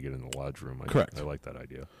who's trying to get in the lodge room. Correct. I like that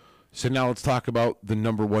idea. So now let's talk about the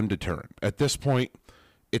number one deterrent. At this point,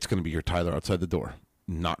 it's going to be your Tyler outside the door.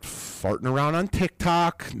 Not farting around on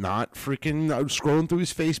TikTok, not freaking scrolling through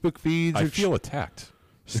his Facebook feeds. I or feel attacked.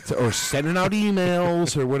 or sending out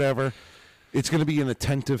emails or whatever. It's going to be an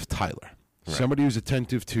attentive Tyler. Right. Somebody who's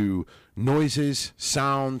attentive to noises,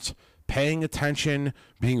 sounds, paying attention,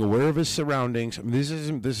 being aware of his surroundings. I mean, this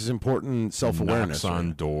is important self-awareness. Knocks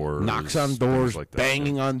on doors. Knocks on doors, like that,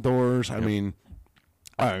 banging on doors. Yep. I mean,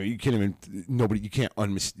 you can't even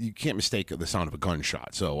you can't mistake the sound of a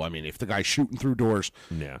gunshot. So I mean, if the guy's shooting through doors,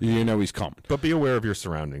 Yeah. you know he's coming. But be aware of your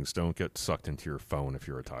surroundings. Don't get sucked into your phone if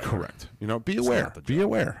you're a Tyler. Correct. You know, be It's aware. not the Be job.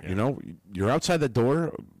 aware. Yeah. You know, you're outside the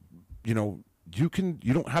door. You know, you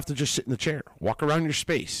don't have to just sit in the chair. Walk around your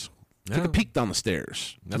space. Take Yeah. a peek down the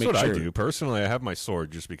stairs. to That's make what sure. I do. Personally, I have my sword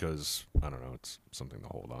just because, I don't know, it's something to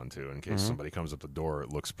hold on to. In case Mm-hmm. somebody comes up the door, it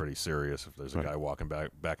looks pretty serious if there's a guy walking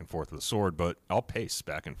back and forth with a sword, but I'll pace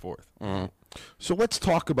back and forth. So let's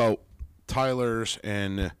talk about Tylers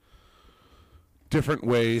and different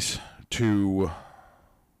ways to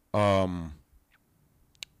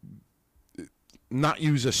not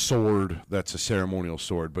use a sword that's a ceremonial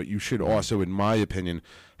sword, but you should also, in my opinion,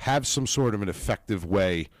 have some sort of an effective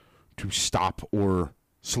way to stop or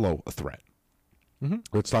slow a threat. Mm-hmm.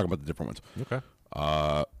 Let's talk about the different ones.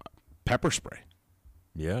 Okay. Pepper spray.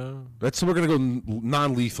 Yeah. We're going to go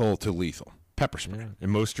non-lethal to lethal. Pepper spray. Yeah. In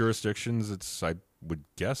most jurisdictions, it's, I would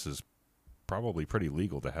guess, is probably pretty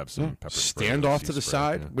legal to have some pepper spray. Stand off to sea the spray,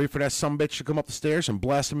 side, yeah. wait for that sumbitch to come up the stairs, and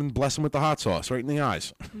blast him with the hot sauce right in the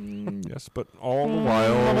eyes. Yes, but all the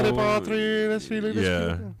while,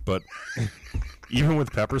 yeah, but even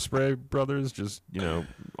with pepper spray, brothers, just,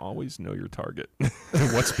 always know your target.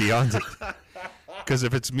 What's beyond it? Because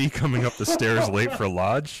if it's me coming up the stairs late for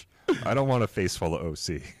lodge, I don't want a face full of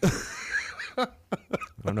OC. I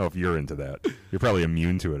don't know if you're into that. You're probably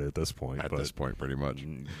immune to it at this point. At but this point, pretty much.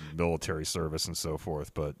 military service and so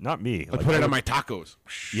forth, but not me. I put it on my tacos.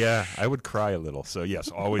 Yeah, I would cry a little. So yes,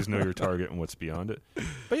 always know your target and what's beyond it.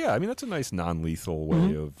 But yeah, I mean that's a nice non-lethal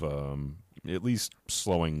way of at least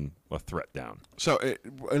slowing a threat down. So,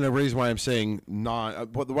 and the reason why I'm saying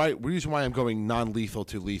the reason why I'm going non-lethal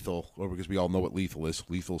to lethal, or because we all know what lethal is.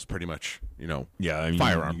 Lethal is pretty much, Yeah, I mean,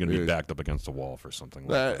 firearm. You're going to be backed up against a wall for something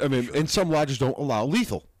like that. I mean, sure. and some lodges don't allow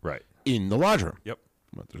lethal Right. in the lodge room. Yep.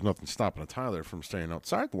 But there's nothing stopping a Tyler from staying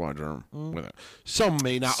outside the lodge room with it. Some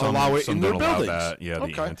may not Some- allow it some in their don't allow buildings. that. Yeah,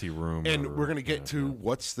 the anti-room And or- we're going to get to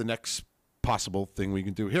what's the next possible thing we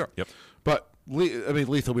can do here. Yep. But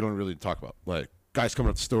lethal, we don't really talk about. Like guys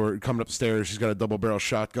coming up the stairs, he's got a double barrel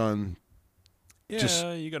shotgun. Yeah, just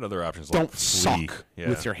you got other options. Don't like flee. suck Yeah.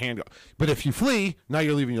 with your handgun. But if you flee, now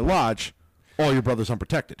you're leaving your lodge. All your brothers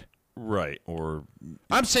unprotected. Right, or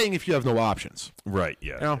I'm saying if you have no options, right,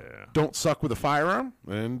 yeah, yeah. don't suck with a firearm,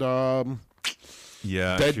 and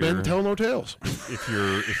Yeah, dead men tell no tales. if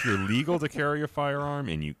you're legal to carry a firearm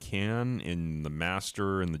and you can, in the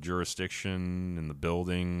master and the jurisdiction and the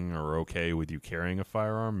building are okay with you carrying a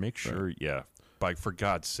firearm, make sure, for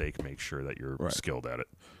God's sake, make sure that you're skilled at it.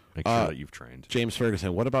 Make sure that you've trained. James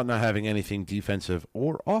Ferguson, what about not having anything defensive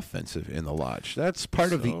or offensive in the lodge? That's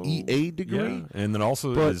part of the EA degree. Yeah, and then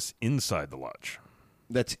also But- is inside the lodge.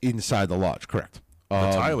 That's inside the lodge, correct.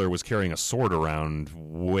 Tyler was carrying a sword around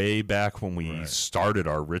way back when we started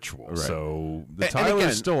our ritual. So the And Tyler again-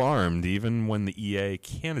 is still armed even when the EA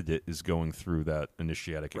candidate is going through that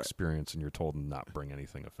initiatic experience and you're told to not bring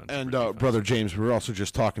anything offensive. And or defensive. Brother James, we were also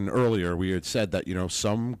just talking earlier. We had said that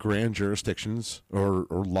some grand jurisdictions or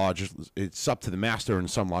lodges, it's up to the master in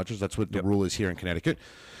some lodges. That's what the rule is here in Connecticut.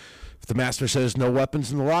 If the master says no weapons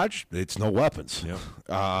in the lodge, it's no weapons. Yep.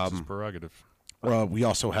 That's his prerogative. We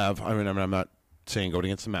also have. I'm not saying going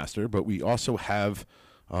against the master, but we also have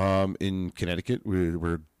in Connecticut,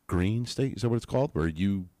 we're green state. Is that what it's called? Where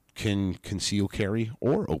you can conceal carry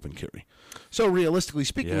or open carry. So realistically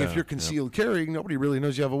speaking, if Yeah, you're concealed carrying, nobody really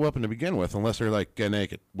knows you have a weapon to begin with, unless they're like get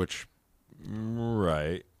naked. Which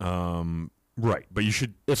Right. Right. But you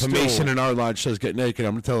should if still, a Mason in our lodge says get naked,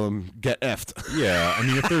 I'm gonna tell him get effed. Yeah, I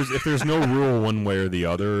mean, if there's no rule one way or the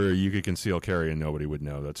other, you could conceal carry and nobody would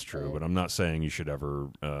know. That's true. But I'm not saying you should ever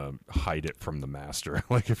hide it from the master.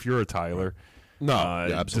 Like if you're a Tyler, No,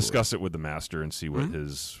 absolutely. discuss it with the master and see what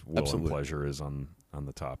his will Absolutely. and pleasure is on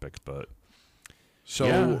the topic. But So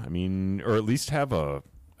yeah, I mean, or at least have a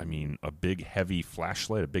big heavy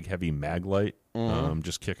flashlight, a big heavy mag light,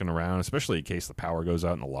 just kicking around, especially in case the power goes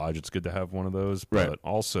out in the lodge. It's good to have one of those. Right. But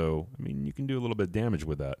also, I mean, you can do a little bit of damage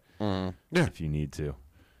with that if you need to.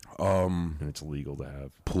 And it's legal to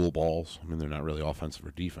have. pool balls. I mean, they're not really offensive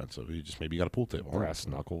or defensive. You just maybe got a pool table. Brass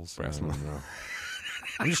knuckles. Brass I don't know.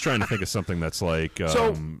 I'm just trying to think of something that's like,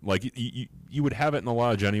 like you would have it in the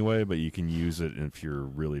lodge anyway, but you can use it if you're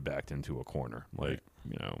really backed into a corner, like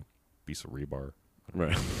piece of rebar.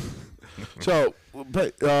 Right. So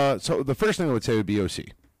the first thing I would say would be OC.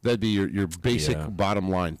 That'd be your basic bottom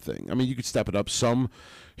line thing. I mean, you could step it up. Some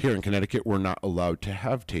here in Connecticut, we're not allowed to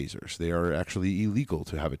have tasers. They are actually illegal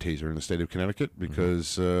to have a taser in the state of Connecticut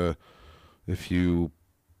because if you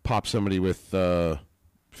pop somebody with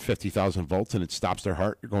 50,000 volts and it stops their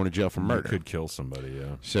heart, you're going to jail for murder. You could kill somebody,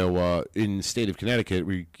 yeah. So in the state of Connecticut,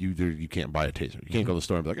 you can't buy a taser. You can't go to the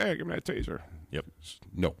store and be like, hey, give me that taser. Yep.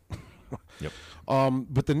 No. Yep.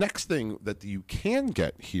 But the next thing that you can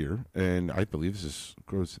get here, and I believe this is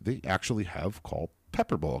gross, they actually have called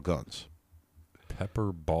pepper ball guns.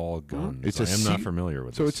 Pepper ball guns. It's I am not familiar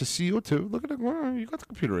with so this. it's a CO2. Look at it. Well, you got the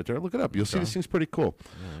computer right there. Look it up. You'll see this thing's pretty cool.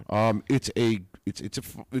 Right. It's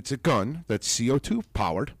a gun that's CO2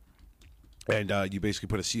 powered, and you basically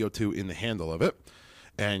put a CO2 in the handle of it,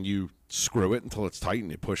 and you screw it until it's tight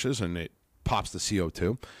and it pushes and it pops the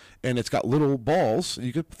CO2, and it's got little balls.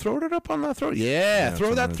 You could throw it up on the throat. Yeah,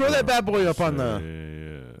 throw that bad boy up on the.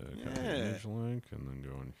 Image link, and then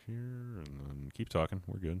go in here, and then keep talking.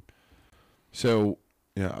 We're good. So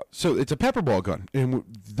it's a pepper ball gun, and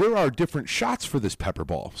there are different shots for this pepper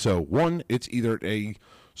ball. So one, it's either a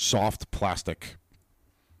soft plastic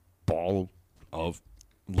ball of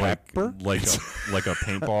pepper, like a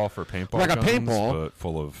paintball for paintball, like a guns, paintball, but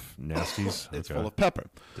full of nasties. It's full of pepper.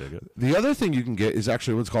 Dig it. The other thing you can get is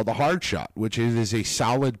actually what's called the hard shot, which is a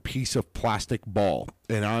solid piece of plastic ball.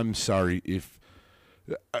 And I'm sorry if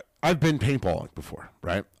I've been paintballing before,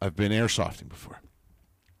 right? I've been airsofting before.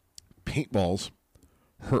 Paintballs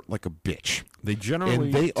hurt like a bitch. They generally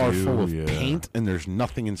and they are full of yeah. paint, and there's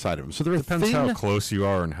nothing inside of them. So they're Depends thin, how close you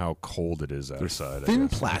are and how cold it is outside. thin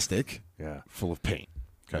plastic, Yeah. full of paint.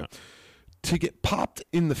 Okay, Yeah. to get popped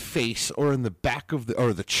in the face or in the back of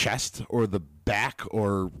the chest or the back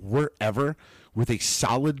or wherever with a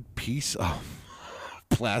solid piece of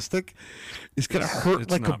plastic is gonna hurt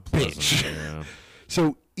It's like a not pleasant, bitch. Yeah.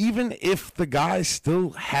 So even if the guy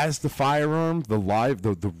still has the firearm,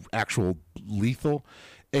 the actual lethal,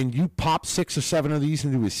 and you pop 6 or 7 of these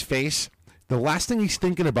into his face, the last thing he's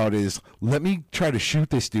thinking about is, let me try to shoot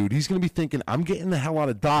this dude. He's going to be thinking, I'm getting the hell out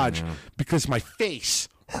of Dodge because my face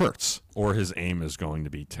hurts. Or his aim is going to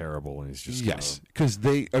be terrible, and he's just Yes, because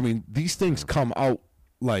these things come out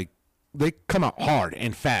they come out hard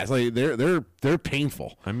and fast. Like they're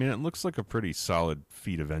painful. I mean, it looks like a pretty solid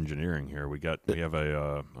feat of engineering here. We have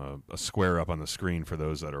a square up on the screen for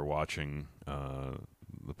those that are watching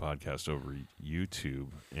the podcast over YouTube,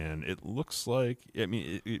 and it looks like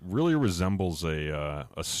it really resembles a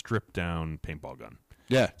stripped down paintball gun.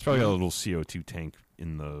 Yeah, It's probably got a little CO2 tank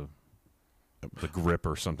in the grip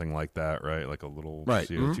or something like that, right? Like a little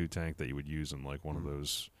CO2 tank that you would use in like one of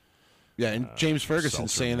those. Yeah, and James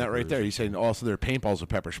Ferguson's saying that right there. He's saying also there are paintballs with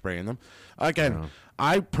pepper spray in them. Again,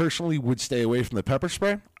 I personally would stay away from the pepper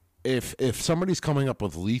spray. If somebody's coming up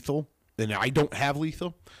with lethal, and I don't have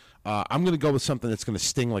lethal, I'm going to go with something that's going to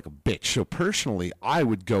sting like a bitch. So personally, I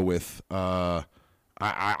would go with I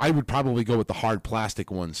would probably go with the hard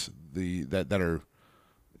plastic ones, that are,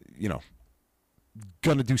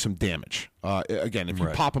 going to do some damage. Again, if you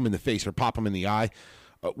pop them in the face or pop them in the eye,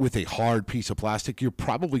 with a hard piece of plastic, you're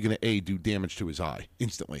probably going to do damage to his eye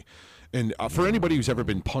instantly. And for anybody who's ever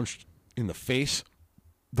been punched in the face,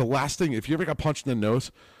 the last thing, if you ever got punched in the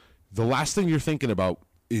nose, the last thing you're thinking about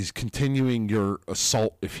is continuing your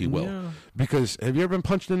assault, if you will. Yeah. Because have you ever been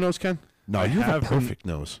punched in the nose, Ken? No, you have a perfect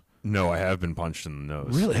nose. No, I have been punched in the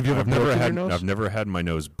nose. Really? Have you ever broken your nose? I've never had my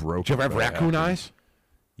nose broken. Did you ever have raccoon eyes?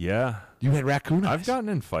 Yeah. You had raccoon eyes? I've gotten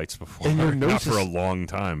in fights before. And your nose Not for a long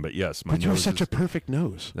time, but yes. But you have such a perfect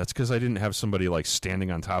nose. That's because I didn't have somebody like standing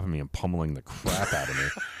on top of me and pummeling the crap out of me.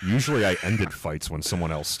 Usually I ended fights when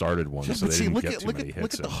someone else started one, so they didn't get too many hits.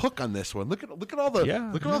 Look at the hook on this one. Look at all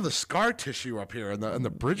the scar tissue up here on the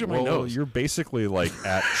bridge of my nose. You're basically like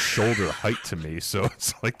at shoulder height to me, so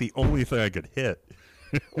it's like the only thing I could hit.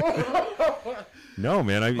 No,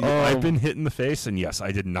 man, I've been hit in the face, and yes,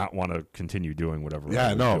 I did not want to continue doing whatever.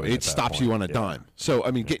 Yeah, no, it stops you on a dime. So,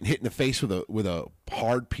 I mean, getting hit in the face with a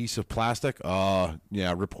hard piece of plastic,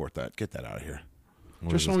 report that. Get that out of here.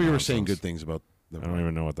 Just when we were saying good things about them. I don't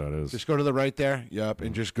even know what that is. Just go to the right there,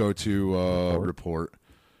 and just go to report.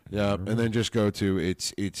 Yep, and then just go to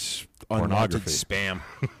it's unwanted spam.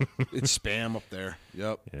 It's spam up there.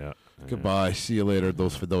 Yep. Yeah. Goodbye. See you later,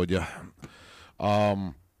 those Fedodia.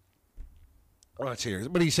 Let's hear.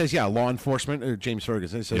 But he says, law enforcement, James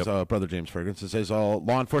Ferguson, he says, Brother James Ferguson says,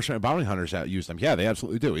 law enforcement and bounty hunters use them. Yeah, they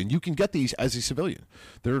absolutely do. And you can get these as a civilian.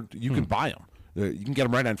 You can buy them. You can get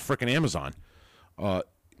them right on frickin' Amazon.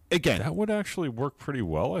 Again. That would actually work pretty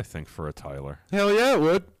well, I think, for a Tyler. Hell yeah, it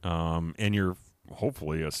would. And you're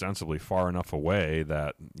hopefully ostensibly far enough away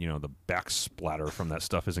that the back splatter from that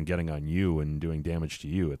stuff isn't getting on you and doing damage to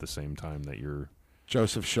you at the same time that you're.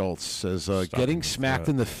 Joseph Schultz says, Stopping getting smacked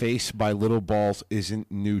in the face by little balls isn't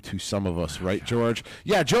new to some of us, right, George?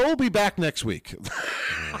 Yeah, Joe will be back next week.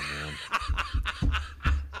 Oh, man.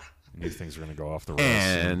 These things are going to go off the rails.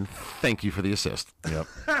 And thank you for the assist. Yep.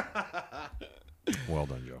 Well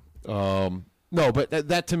done, Joe. No, but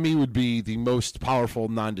that to me would be the most powerful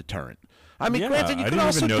non-deterrent. I mean, granted, you I could didn't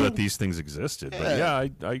also even know do, that these things existed. But yeah,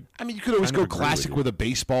 I mean, you could always kind go of agree classic with you. with a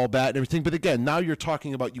baseball bat and everything. But again, now you're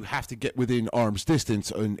talking about you have to get within arm's distance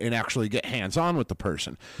and actually get hands-on with the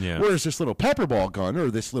person. Yeah. Whereas this little pepper ball gun or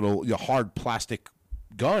this little hard plastic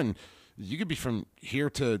gun, you could be from here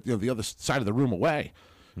to the other side of the room away,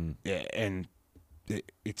 and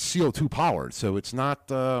it's CO2 powered, so it's not.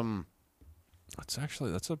 that's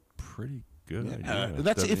a pretty good idea.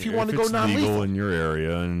 That's if you want to go it's non-lethal. legal in your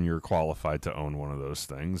area and you're qualified to own one of those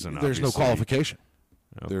things. And There's no obviously, qualification.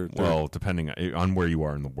 well, depending on where you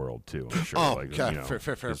are in the world too. I'm sure. Oh, like, okay.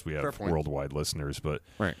 Fair, because we fair have point. worldwide listeners, but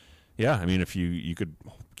Right. yeah, I mean, if you could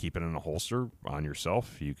keep it in a holster on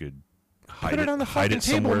yourself, you could hide Put it on the hide fucking it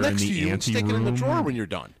table somewhere next in to the you and stick it in the anteroom. drawer when you're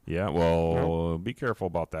done. Yeah, well, be careful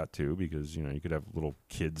about that too, because you could have little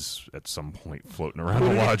kids at some point floating around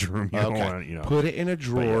the lodge room. You don't want to, Put it in a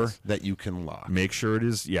drawer yes. that you can lock. Make sure it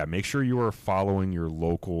is. Yeah, make sure you are following your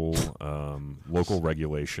local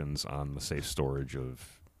regulations on the safe storage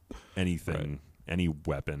of anything, any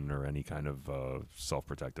weapon or any kind of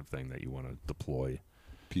self-protective thing that you want to deploy.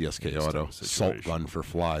 PSK this Auto type of salt situation. gun for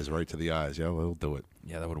flies right to the eyes. Yeah, we'll do it.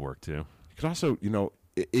 Yeah, that would work too. You could also,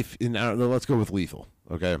 if let's go with lethal.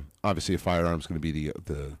 Okay, obviously a firearm's going to be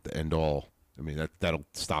the end all. I mean that'll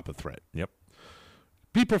stop a threat. Yep.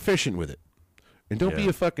 Be proficient with it, and don't be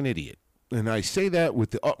Yeah. a fucking idiot. And I say that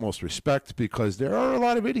with the utmost respect because there are a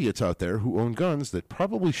lot of idiots out there who own guns that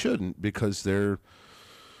probably shouldn't because they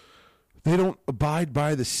don't abide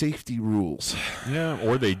by the safety rules. Yeah,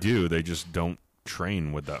 or they do. They just don't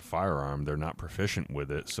train with that firearm. They're not proficient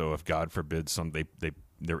with it. So if God forbid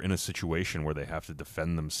they're in a situation where they have to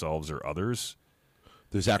defend themselves or others,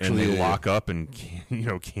 There's and actually they lock up and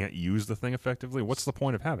can't use the thing effectively, what's the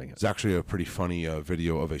point of having it? There's actually a pretty funny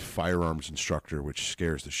video of a firearms instructor, which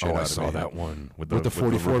scares the shit out of me. I saw that one with the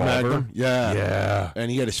 44 revolver. Magnum. Yeah, Yeah.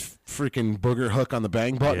 And he had his freaking booger hook on the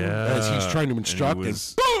bang button as he's trying to instruct,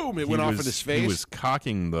 and, boom! It went off in his face. He was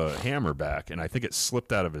cocking the hammer back, and I think it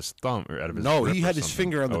slipped out of his thumb or out of his. No, grip he or had his something.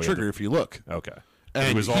 finger on the Oh, he trigger. had If you look, the- okay. and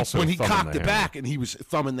he was also when he thumbing cocked the it hammer. back and he was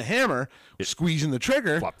thumbing the hammer, squeezing the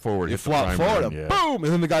trigger, Flopped forward, It hit the flopped primer, forward, yeah. boom!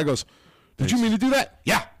 And then the guy goes, "Did you mean to do that?"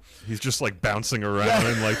 Yeah. He's just like bouncing around,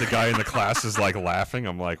 and like the guy in the class is like laughing.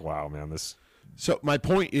 I'm like, wow, man, this. So my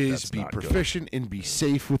point is, That's be not good. proficient and be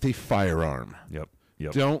safe with a firearm. Yep.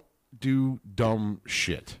 Don't do dumb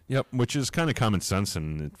shit. Yep, which is kind of common sense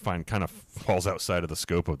and it kind of falls outside of the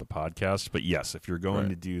scope of the podcast. But yes, if you're going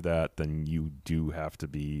to do that, then you do have to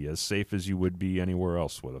be as safe as you would be anywhere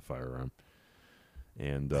else with a firearm.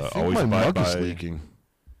 And I think always my abide mug by. is leaking.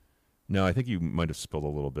 No, I think you might have spilled a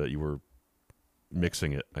little bit. You were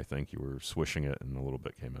mixing it. I think you were swishing it, and a little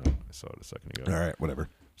bit came out. I saw it a second ago. All right, whatever.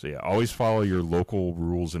 So yeah, always follow your local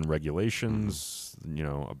rules and regulations,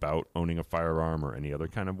 about owning a firearm or any other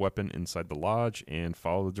kind of weapon inside the lodge, and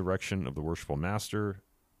follow the direction of the worshipful master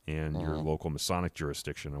and your local Masonic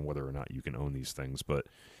jurisdiction on whether or not you can own these things. But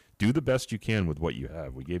do the best you can with what you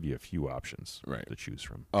have. We gave you a few options to choose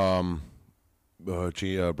from.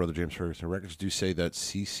 Brother James Ferguson, records do say that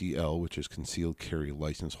CCL, which is concealed carry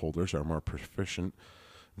license holders, are more proficient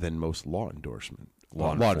than most law enforcement.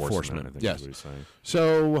 Law enforcement, I think yes. is what he's saying.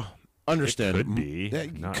 So understand. It could be.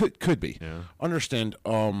 Could be. Yeah. Understand.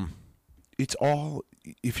 It's all.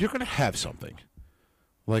 If you're going to have something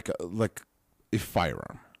like a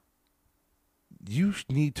firearm, you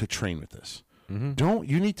need to train with this. Mm-hmm.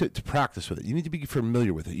 You need to practice with it. You need to be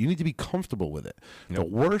familiar with it. You need to be comfortable with it. Yep. The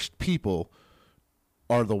worst people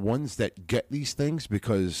are the ones that get these things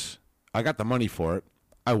because I got the money for it.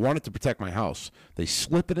 I wanted to protect my house. They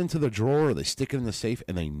slip it into the drawer, or they stick it in the safe,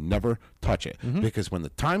 and they never touch it. Mm-hmm. Because when the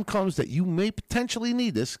time comes that you may potentially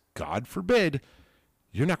need this, God forbid,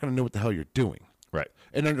 you're not going to know what the hell you're doing. Right.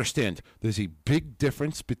 And understand, there's a big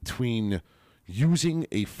difference between using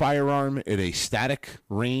a firearm at a static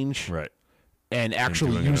range Right. and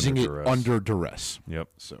actually doing it using under it duress. under duress. Yep.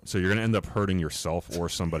 So- So you're going to end up hurting yourself or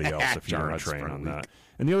somebody else if you don't Darn, train it's on pretty that.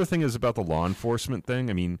 And the other thing is about the law enforcement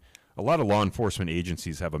thing. I mean, a lot of law enforcement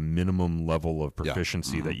agencies have a minimum level of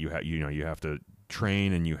proficiency that you you have to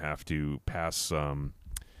train and you have to pass.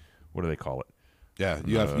 What do they call it? Yeah,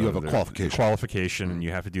 you have a qualification, and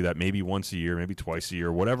you have to do that maybe once a year, maybe twice a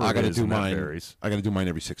year, whatever it is, and that varies. I got to do mine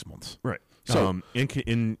every 6 months. Right. So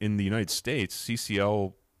in the United States,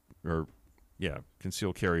 CCL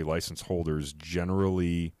concealed carry license holders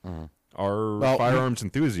generally are firearms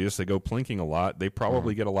enthusiasts. They go plinking a lot. They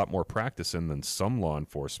probably get a lot more practice in than some law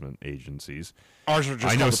enforcement agencies. Ours are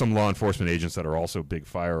just I know some law enforcement agents that are also big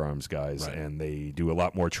firearms guys, Right. and they do a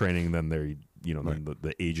lot more training than than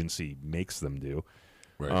the agency makes them do.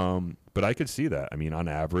 Right. But I could see that. I mean, on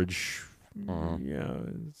average,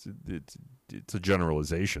 it's a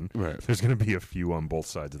generalization. Right. There's going to be a few on both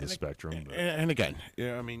sides of the spectrum. But. And again,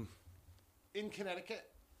 I mean, in Connecticut,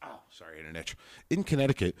 an itch. In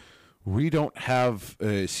Connecticut, we don't have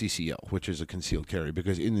a CCL, which is a concealed carry,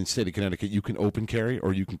 because in the state of Connecticut, you can open carry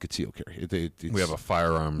or you can conceal carry. We have a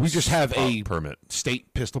firearms. We just have a permit,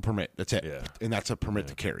 state pistol permit. That's it, and that's a permit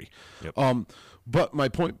to carry. Yep. But my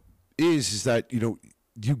point is that you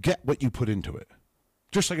get what you put into it.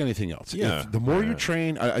 Just like anything else. Yeah. The more you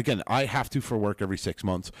train, again, I have to for work every 6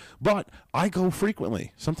 months, but I go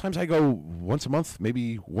frequently. Sometimes I go once a month,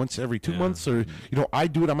 maybe once every 2 months, or, I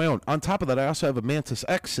do it on my own. On top of that, I also have a Mantis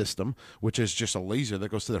X system, which is just a laser that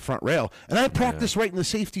goes to the front rail, and I practice right in the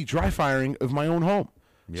safety dry firing of my own home.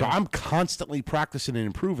 Yeah. So I'm constantly practicing and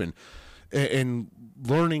improving and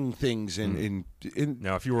learning things.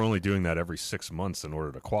 Now, if you were only doing that every 6 months in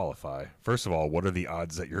order to qualify, first of all, what are the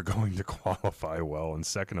odds that you're going to qualify well? And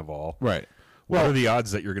second of all, right, what are the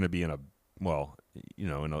odds that you're going to be in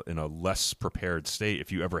a less prepared state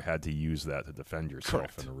if you ever had to use that to defend yourself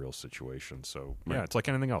Correct. in a real situation? So it's like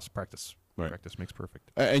anything else. Practice. Right. Practice makes perfect.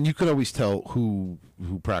 And you could always tell who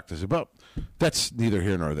practices, but that's neither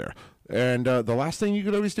here nor there. And the last thing you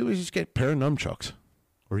could always do is just get a pair of nunchucks,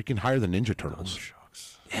 or you can hire the Ninja Turtles. Nunchucks.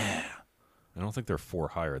 Yeah. I don't think they're for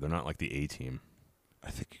hire. They're not like the A-Team.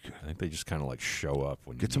 I think you could. I think they just kind of like show up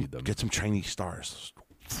when you need them. Get some Chinese stars.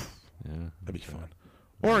 Yeah, that'd be fun.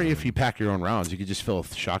 Or if you pack your own rounds, you could just fill a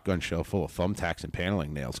shotgun shell full of thumbtacks and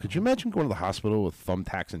paneling nails. Could you imagine going to the hospital with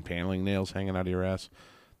thumbtacks and paneling nails hanging out of your ass?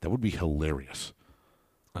 That would be hilarious.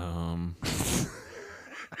 I don't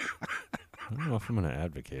know if I'm going to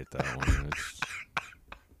advocate that one.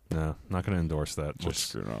 No, not going to endorse that. Just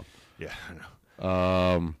screw it up. Yeah, I know.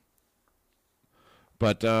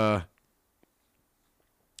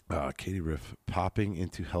 Katie Riff, popping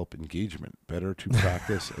into help engagement. Better to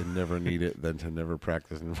practice and never need it than to never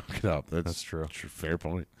practice and fuck it up. That's true. Fair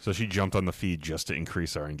point. So she jumped on the feed just to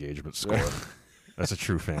increase our engagement score. That's a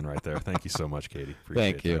true fan right there. Thank you so much, Katie.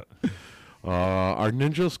 Thank you. Are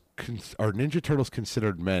Ninja Turtles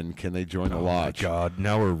considered men? Can they join the lodge? Oh, my God.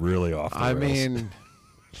 Now we're really off the rails.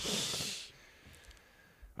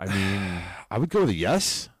 I mean, I would go with a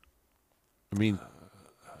yes. I mean,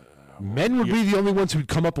 men would be the only ones who'd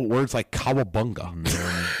come up with words like cowabunga.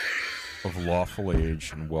 Men of lawful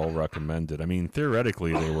age and well recommended. I mean,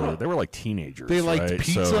 theoretically, they were like teenagers. They liked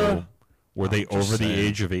pizza. So were they over the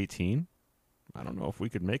age of 18? I don't know if we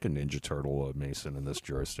could make a Ninja Turtle Mason in this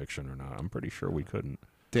jurisdiction or not. I'm pretty sure we couldn't.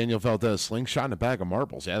 Daniel Valdez, slingshot and a bag of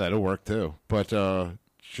marbles. Yeah, that'll work too. But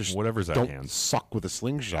just whatever's at don't hand. suck with a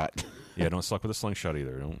slingshot. Yeah, don't suck with a slingshot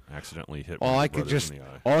either. Don't accidentally hit all one I of your could brothers just in the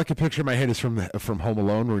eye. all I could picture in my head is from Home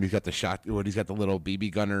Alone, where he's got the shot, where he's got the little BB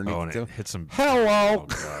gun underneath. Oh, and it hits him. Hello.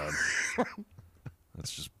 Oh, God.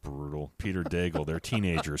 That's just brutal. Peter Daigle, they're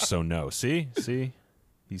teenagers, so no. See,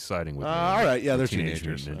 he's siding with me. All right, yeah, they're Teenage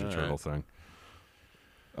teenagers. Mutant Ninja Turtle thing.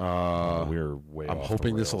 We're way. I'm off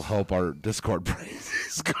hoping the this will rails. help our Discord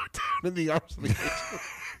prices go down in the arms of the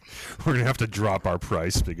We're gonna have to drop our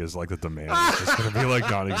price because like the demand is just gonna be like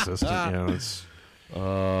non-existent. It's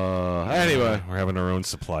anyway, we're having our own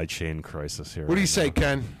supply chain crisis here. what do you right say, now.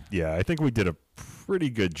 Ken? Yeah, I think we did a pretty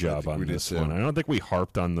good job on we did this too. one. I don't think we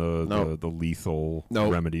harped on the lethal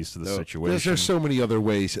remedies to the situation. There's so many other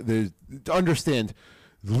ways. To understand,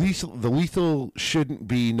 the lethal shouldn't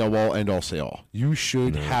be no all end all say all. You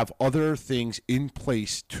should have other things in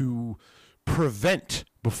place to prevent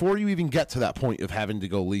before you even get to that point of having to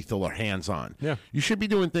go lethal or hands on. Yeah. You should be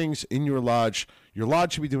doing things in your lodge. Your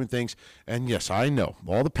lodge should be doing things. And yes, I know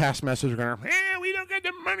all the past masters are going, we don't get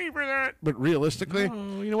the money for that. But realistically,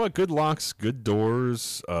 you know what? Good locks, good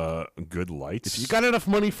doors, good lights. if you got enough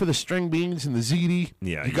money for the string beans and the ZD,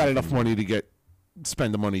 Yeah, you got enough money to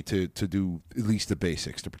spend the money to do at least the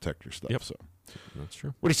basics to protect your stuff. Yep. So, That's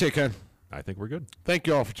true. what do you say, Ken? I think we're good. Thank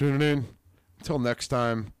you all for tuning in. Until next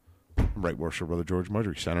time, I'm Right Worshipful Brother George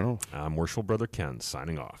Marjorie signing off. I'm Worshipful Brother Ken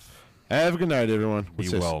signing off. Have a good night, everyone. Be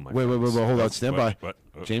What's this? well, my Wait, friends. hold on. Stand by. What?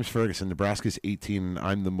 James Ferguson, Nebraska's 18, and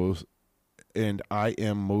I'm the most and I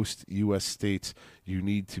am most U.S. states, you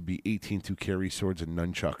need to be 18 to carry swords and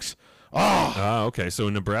nunchucks. Okay. So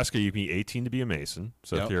in Nebraska, you can be 18 to be a Mason.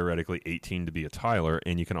 So Yep. theoretically, 18 to be a Tyler,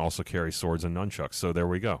 and you can also carry swords and nunchucks. So there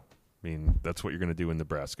we go. I mean, that's what you're going to do in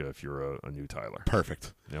Nebraska if you're a new Tyler.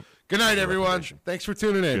 Perfect. Yep. Good night, Good everyone. recommendation. Thanks for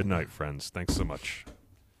tuning in. Good night, friends. Thanks so much.